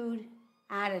Gratitude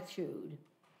Attitude.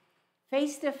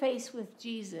 Face to face with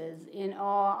Jesus in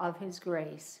awe of his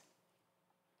grace.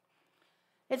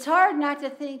 It's hard not to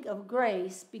think of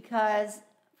grace because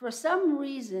for some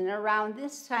reason around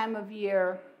this time of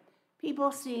year,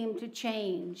 people seem to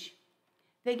change.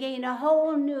 They gain a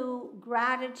whole new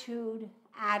gratitude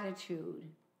attitude.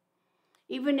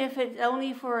 Even if it's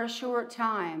only for a short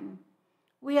time,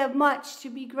 we have much to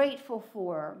be grateful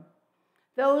for.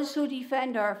 Those who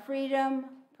defend our freedom,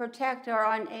 protect our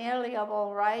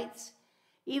unalienable rights,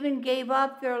 even gave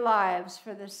up their lives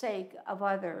for the sake of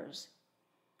others.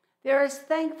 There is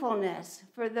thankfulness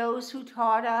for those who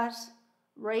taught us,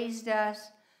 raised us,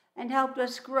 and helped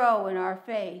us grow in our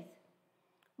faith.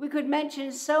 We could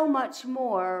mention so much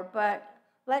more, but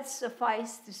let's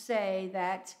suffice to say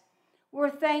that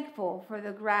we're thankful for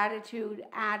the gratitude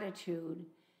attitude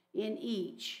in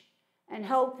each and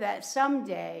hope that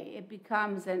someday it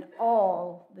becomes an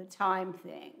all the time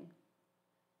thing.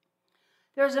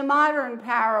 There's a modern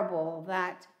parable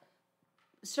that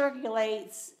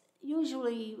circulates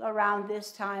usually around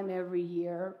this time every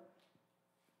year.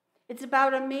 It's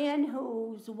about a man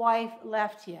whose wife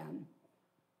left him.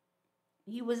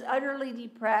 He was utterly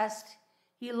depressed.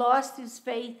 He lost his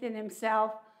faith in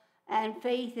himself and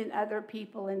faith in other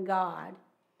people and God.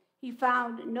 He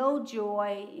found no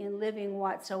joy in living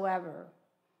whatsoever.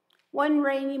 One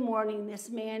rainy morning,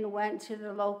 this man went to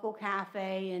the local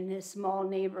cafe in his small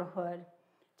neighborhood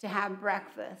to have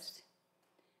breakfast.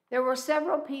 There were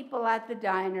several people at the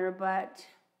diner, but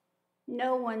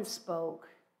no one spoke.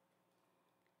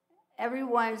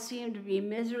 Everyone seemed to be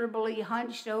miserably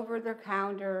hunched over their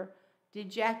counter,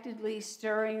 dejectedly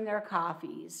stirring their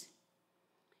coffees.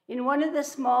 In one of the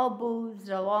small booths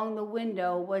along the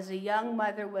window was a young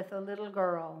mother with a little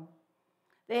girl.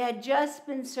 They had just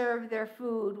been served their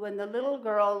food when the little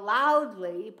girl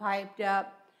loudly piped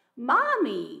up,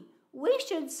 "Mommy, we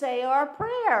should say our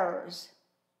prayers."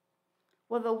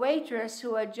 Well, the waitress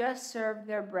who had just served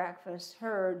their breakfast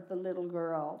heard the little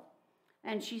girl,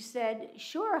 and she said,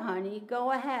 "Sure, honey,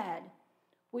 go ahead.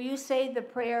 Will you say the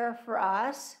prayer for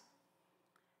us?"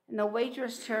 And the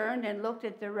waitress turned and looked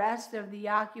at the rest of the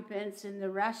occupants in the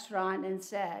restaurant and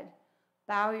said,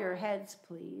 "Bow your heads,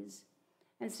 please."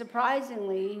 And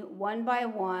surprisingly, one by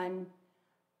one,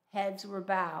 heads were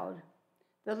bowed.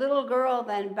 The little girl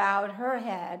then bowed her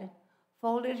head,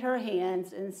 folded her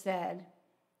hands, and said,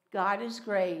 "God is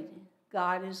great,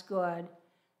 God is good,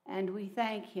 and we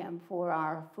thank him for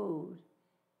our food.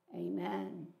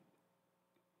 Amen."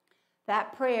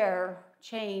 That prayer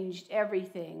changed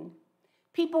everything.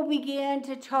 People began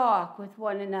to talk with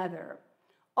one another.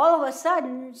 All of a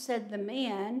sudden, said the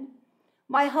man,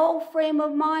 my whole frame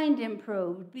of mind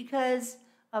improved because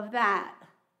of that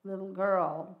little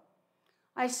girl.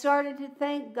 I started to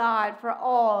thank God for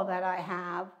all that I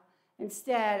have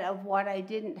instead of what I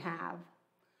didn't have.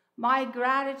 My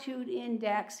gratitude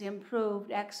index improved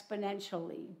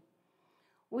exponentially.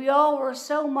 We all were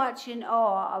so much in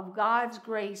awe of God's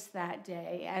grace that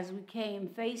day as we came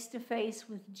face to face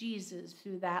with Jesus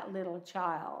through that little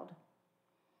child.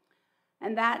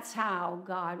 And that's how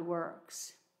God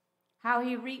works, how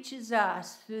he reaches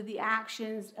us through the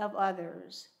actions of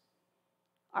others.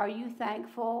 Are you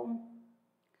thankful?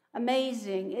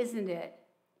 Amazing, isn't it?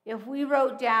 If we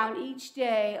wrote down each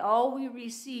day all we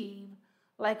receive,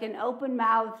 like an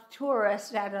open-mouthed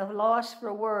tourist at a loss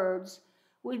for words,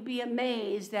 we'd be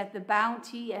amazed at the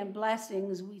bounty and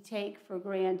blessings we take for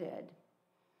granted.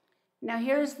 Now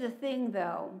here's the thing,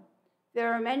 though.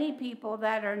 There are many people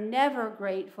that are never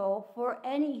grateful for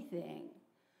anything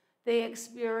they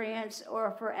experience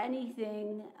or for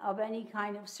anything of any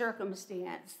kind of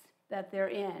circumstance that they're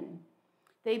in.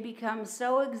 They become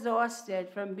so exhausted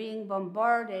from being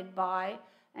bombarded by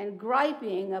and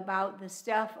griping about the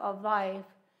stuff of life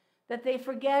that they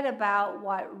forget about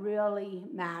what really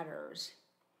matters.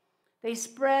 They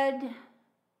spread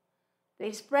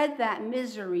that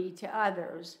misery to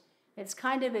others. It's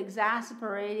kind of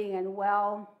exasperating and,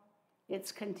 well,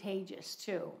 it's contagious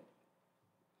too.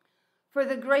 For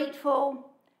the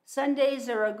grateful, Sundays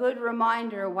are a good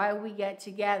reminder why we get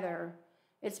together.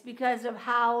 It's because of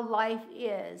how life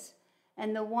is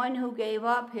and the one who gave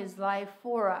up his life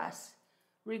for us,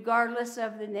 regardless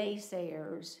of the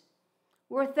naysayers.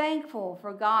 We're thankful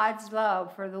for God's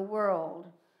love for the world,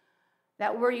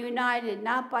 that we're united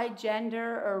not by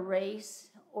gender or race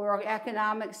or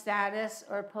economic status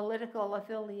or political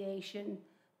affiliation,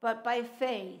 but by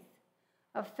faith,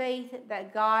 a faith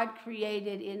that God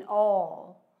created in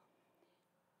all.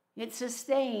 It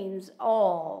sustains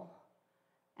all,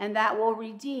 and that will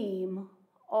redeem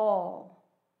all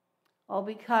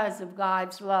because of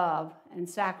God's love and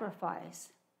sacrifice.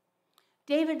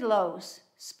 David Lose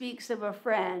speaks of a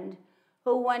friend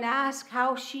who, when asked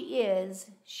how she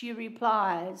is, she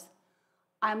replies,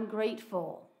 I'm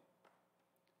grateful.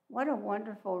 What a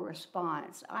wonderful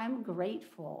response. I'm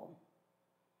grateful.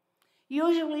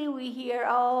 Usually we hear,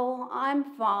 oh,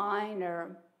 I'm fine,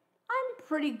 or I'm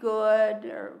pretty good,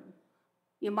 or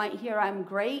you might hear I'm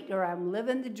great, or I'm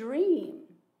living the dream.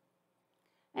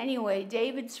 Anyway,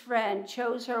 David's friend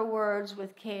chose her words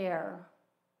with care.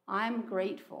 I'm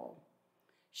grateful.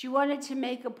 She wanted to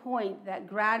make a point that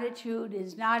gratitude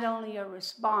is not only a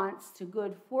response to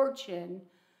good fortune,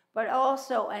 but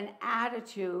also an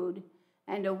attitude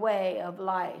and a way of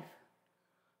life.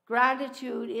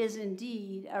 Gratitude is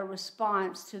indeed a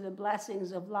response to the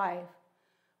blessings of life,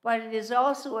 but it is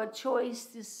also a choice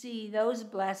to see those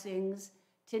blessings,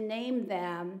 to name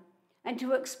them, and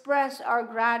to express our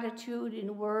gratitude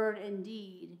in word and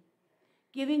deed.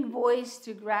 Giving voice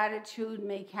to gratitude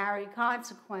may carry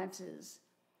consequences,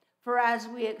 for as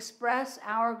we express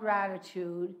our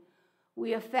gratitude,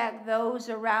 we affect those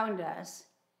around us,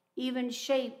 even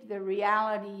shape the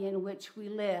reality in which we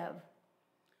live.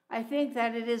 I think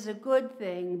that it is a good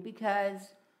thing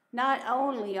because not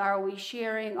only are we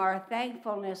sharing our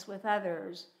thankfulness with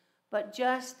others, but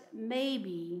just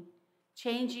maybe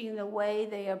changing the way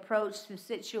they approach the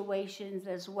situations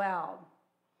as well.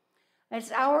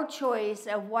 It's our choice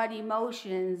of what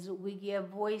emotions we give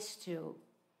voice to.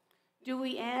 Do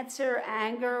we answer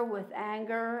anger with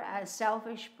anger as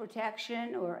selfish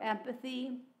protection or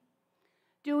empathy?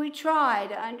 Do we try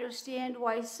to understand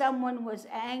why someone was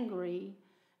angry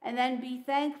and then be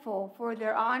thankful for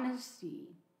their honesty?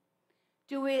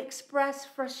 Do we express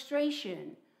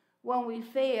frustration when we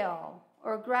fail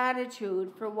or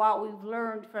gratitude for what we've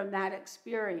learned from that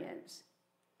experience?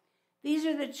 These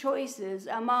are the choices,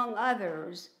 among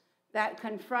others, that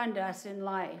confront us in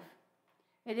life.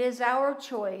 It is our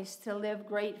choice to live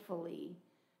gratefully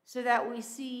so that we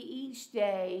see each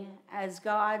day as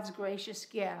God's gracious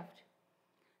gift.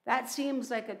 That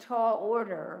seems like a tall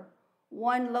order,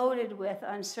 one loaded with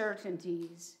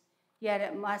uncertainties, yet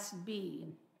it must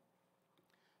be.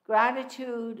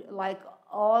 Gratitude, like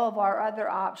all of our other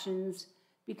options,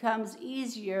 becomes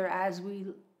easier as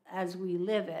we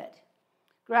live it.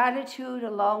 Gratitude,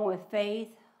 along with faith,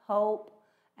 hope,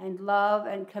 and love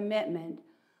and commitment,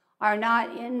 are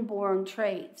not inborn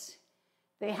traits.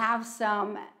 They have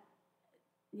some,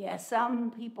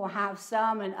 some people have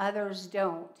some and others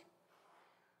don't.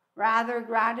 Rather,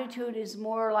 gratitude is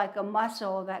more like a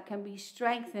muscle that can be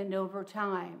strengthened over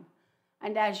time,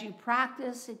 And as you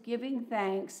practice giving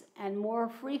thanks and more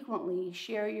frequently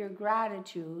share your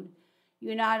gratitude,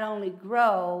 you not only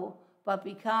grow, but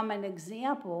become an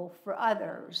example for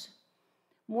others.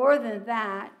 More than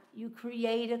that, you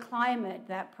create a climate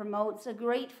that promotes a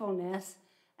gratefulness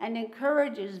and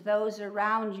encourages those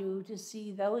around you to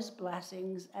see those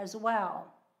blessings as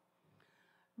well.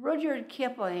 Rudyard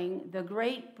Kipling, the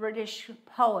great British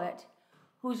poet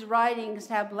whose writings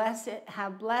have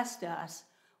blessed us,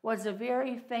 was a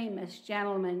very famous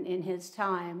gentleman in his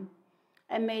time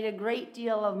and made a great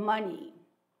deal of money.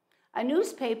 A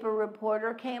newspaper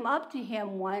reporter came up to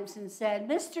him once and said,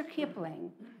 "Mr.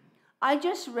 Kipling, I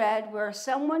just read where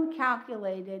someone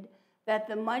calculated that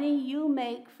the money you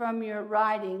make from your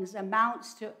writings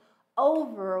amounts to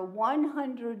over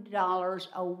 $100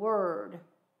 a word."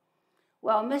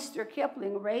 Well, Mr.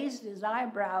 Kipling raised his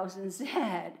eyebrows and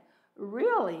said,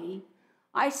 "Really?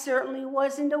 I certainly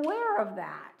wasn't aware of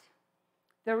that."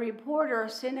 The reporter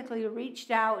cynically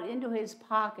reached out into his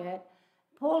pocket,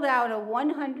 pulled out a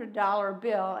 $100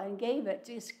 bill and gave it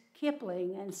to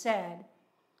Kipling and said,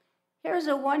 "Here's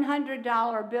a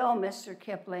 $100 bill, Mr.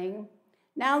 Kipling.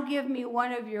 Now give me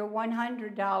one of your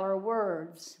 $100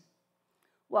 words."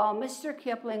 Well, Mr.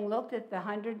 Kipling looked at the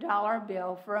 $100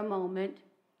 bill for a moment,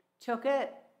 took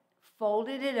it,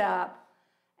 folded it up,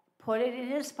 put it in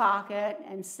his pocket,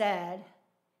 and said,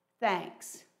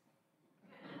 "Thanks."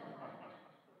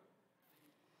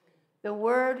 The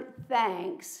word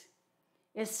thanks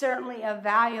is certainly a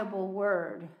valuable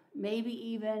word, maybe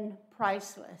even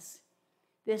priceless.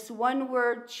 This one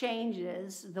word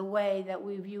changes the way that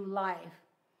we view life.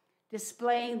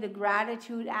 Displaying the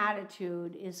gratitude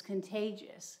attitude is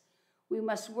contagious. We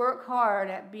must work hard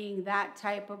at being that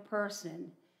type of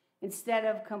person. Instead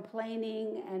of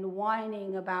complaining and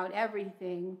whining about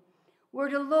everything, we're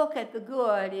to look at the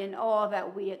good in all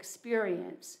that we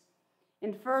experience.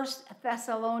 In 1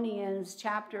 Thessalonians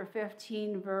chapter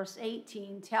 15, verse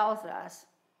 18 tells us,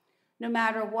 "No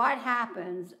matter what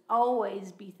happens,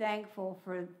 always be thankful,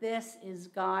 for this is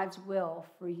God's will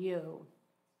for you."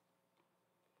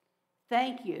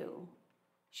 Thank you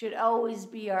should always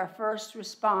be our first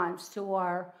response to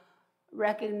our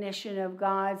recognition of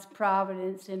God's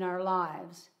providence in our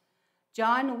lives.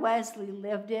 John Wesley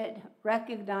lived it,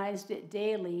 recognized it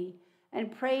daily,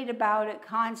 and prayed about it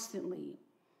constantly.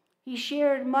 He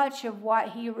shared much of what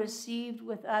he received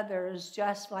with others,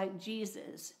 just like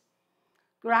Jesus.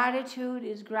 Gratitude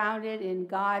is grounded in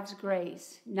God's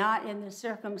grace, not in the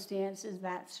circumstances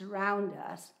that surround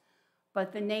us,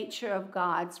 but the nature of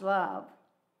God's love.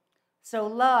 So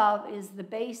love is the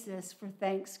basis for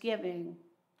thanksgiving.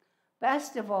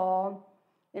 Best of all,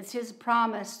 it's his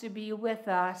promise to be with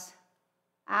us,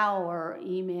 our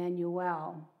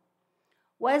Emmanuel.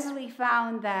 Wesley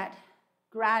found that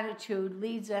gratitude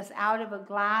leads us out of a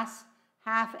glass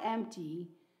half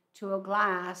empty to a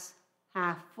glass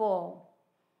half full.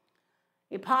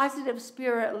 A positive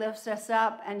spirit lifts us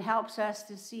up and helps us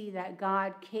to see that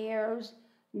God cares,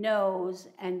 knows,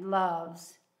 and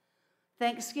loves.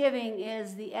 Thanksgiving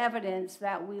is the evidence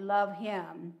that we love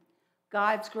him.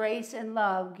 God's grace and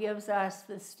love gives us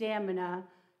the stamina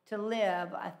to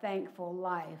live a thankful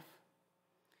life.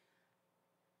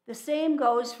 The same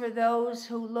goes for those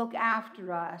who look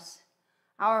after us,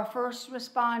 our first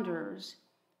responders,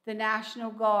 the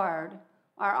National Guard,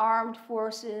 our armed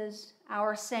forces,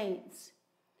 our saints.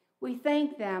 We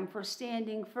thank them for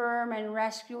standing firm and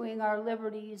rescuing our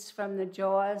liberties from the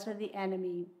jaws of the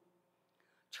enemy.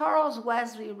 Charles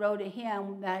Wesley wrote a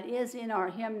hymn that is in our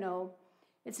hymnal.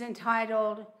 It's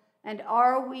entitled, "And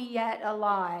Are We Yet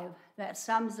Alive?" that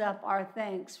sums up our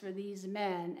thanks for these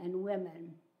men and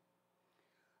women.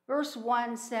 Verse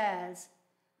 1 says,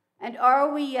 "And are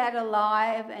we yet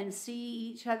alive and see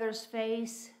each other's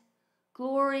face?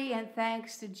 Glory and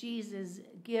thanks to Jesus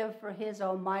give for his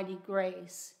almighty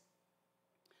grace.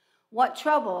 What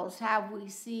troubles have we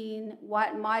seen,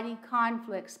 what mighty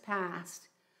conflicts past,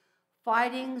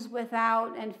 fightings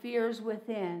without and fears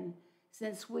within,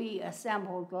 since we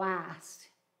assembled last.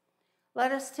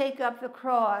 Let us take up the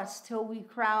cross till the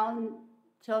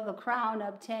crown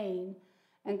obtain,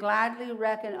 and gladly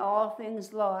reckon all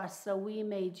things lost, so we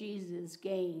may Jesus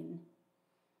gain."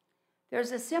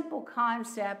 There's a simple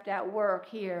concept at work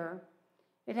here.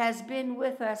 It has been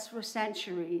with us for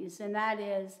centuries, and that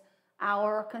is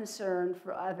our concern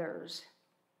for others.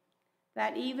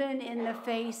 That even in the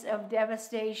face of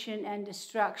devastation and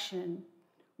destruction,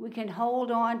 we can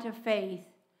hold on to faith,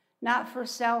 not for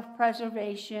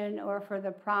self-preservation or for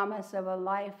the promise of a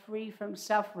life free from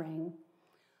suffering,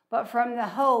 but from the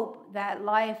hope that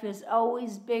life is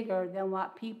always bigger than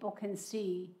what people can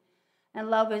see, and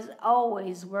love is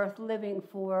always worth living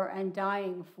for and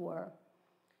dying for.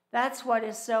 That's what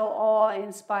is so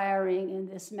awe-inspiring in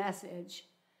this message.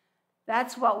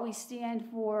 That's what we stand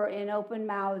for in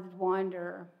open-mouthed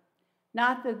wonder.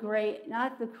 Not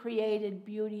the created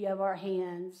beauty of our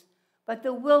hands, but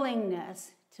the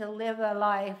willingness to live a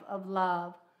life of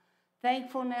love.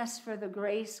 Thankfulness for the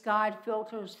grace God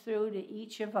filters through to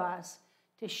each of us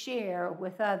to share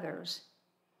with others.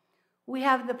 We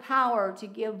have the power to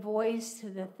give voice to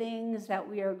the things that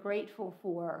we are grateful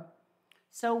for.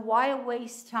 So why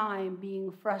waste time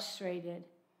being frustrated?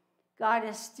 God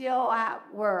is still at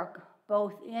work,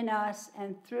 both in us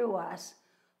and through us,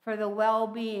 for the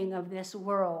well-being of this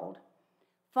world.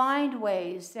 Find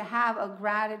ways to have a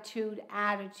gratitude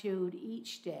attitude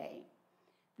each day.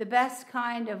 The best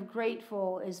kind of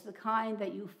grateful is the kind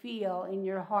that you feel in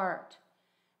your heart,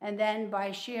 and then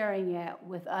by sharing it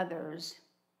with others.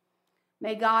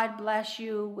 May God bless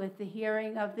you with the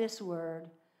hearing of this word,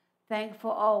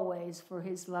 thankful always for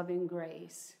his loving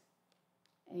grace.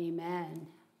 Amen.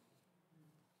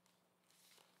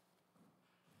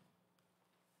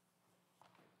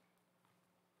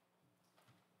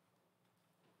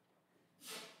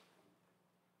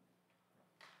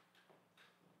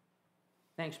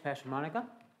 Thanks, Pastor Monica.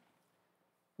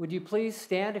 Would you please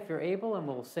stand if you're able, and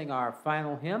we'll sing our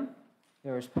final hymn.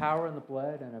 There is power in the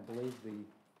blood, and I believe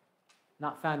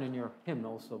not found in your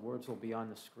hymnal, so words will be on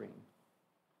the screen.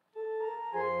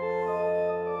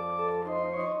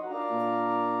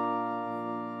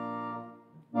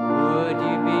 Would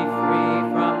you be free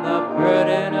from the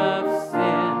burden of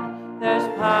sin? There's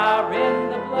power in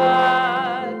the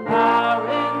blood, power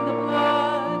in the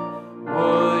blood.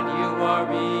 Would you or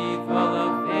evil a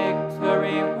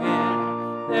victory win?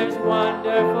 There's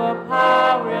wonderful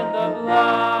power in the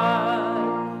blood.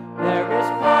 There is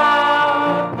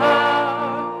power,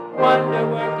 power,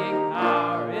 wonder-working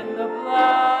power in the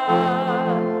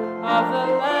blood of the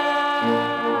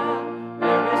Lamb.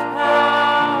 There is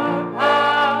power,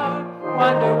 power,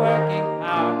 wonder-working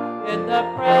power in the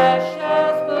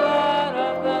precious blood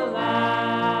of the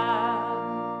Lamb.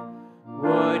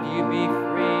 Would you be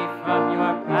free from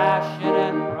your passion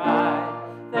and pride?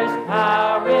 There's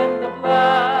power in the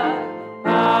blood,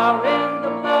 power in the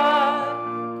blood.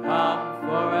 Come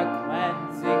for a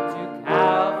cleansing to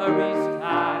Calvary's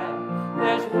tide.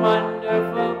 There's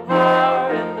wonderful power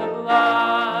in the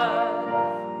blood.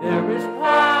 There is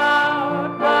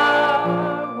power,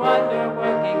 power,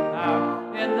 wonder-working power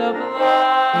in the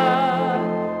blood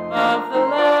of the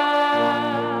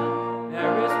Lamb.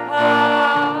 There is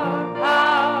power,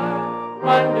 power,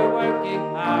 wonder-working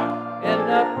power in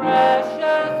the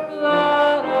precious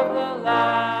blood of the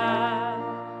Lamb.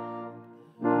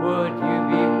 Would you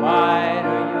be white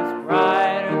or just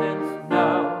brighter than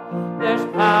snow? There's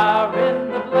power in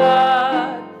the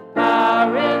blood,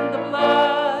 power in the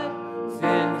blood.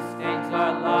 Sin stains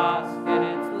are lost in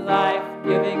its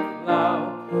life-giving flow.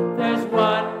 There's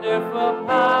wonderful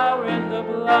power in the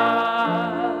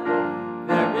blood.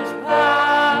 There is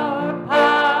power,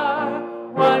 power,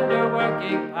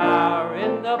 wonder-working power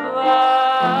in the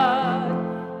blood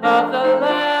of the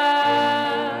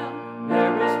Lamb.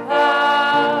 There is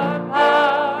power,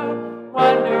 power,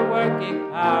 wonder-working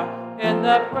power in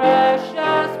the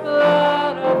precious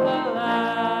blood of the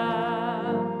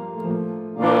Lamb.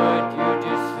 Would you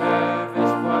do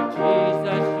service for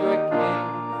Jesus your King?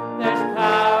 There's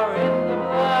power in the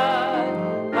blood,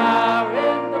 power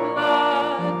in the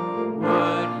blood.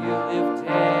 Would you live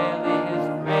daily his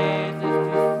praises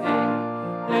to sing?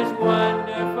 There's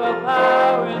wonderful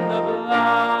power in the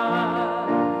blood.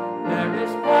 There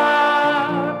is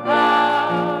power,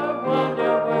 power,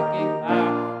 wonder-working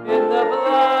power in the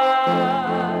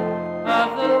blood of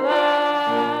the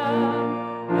Lamb.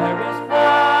 There is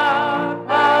power,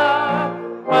 power,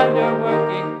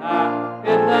 wonder-working power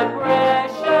in the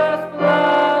precious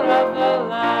blood of the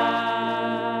Lamb.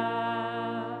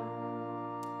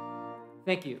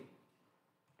 Thank you.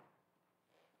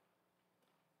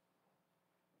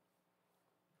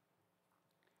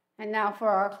 And now for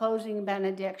our closing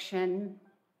benediction.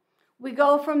 We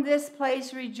go from this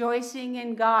place rejoicing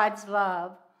in God's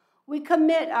love. We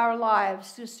commit our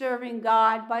lives to serving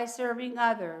God by serving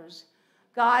others.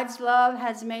 God's love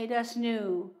has made us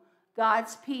new.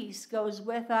 God's peace goes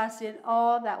with us in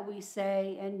all that we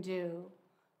say and do.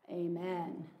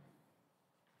 Amen.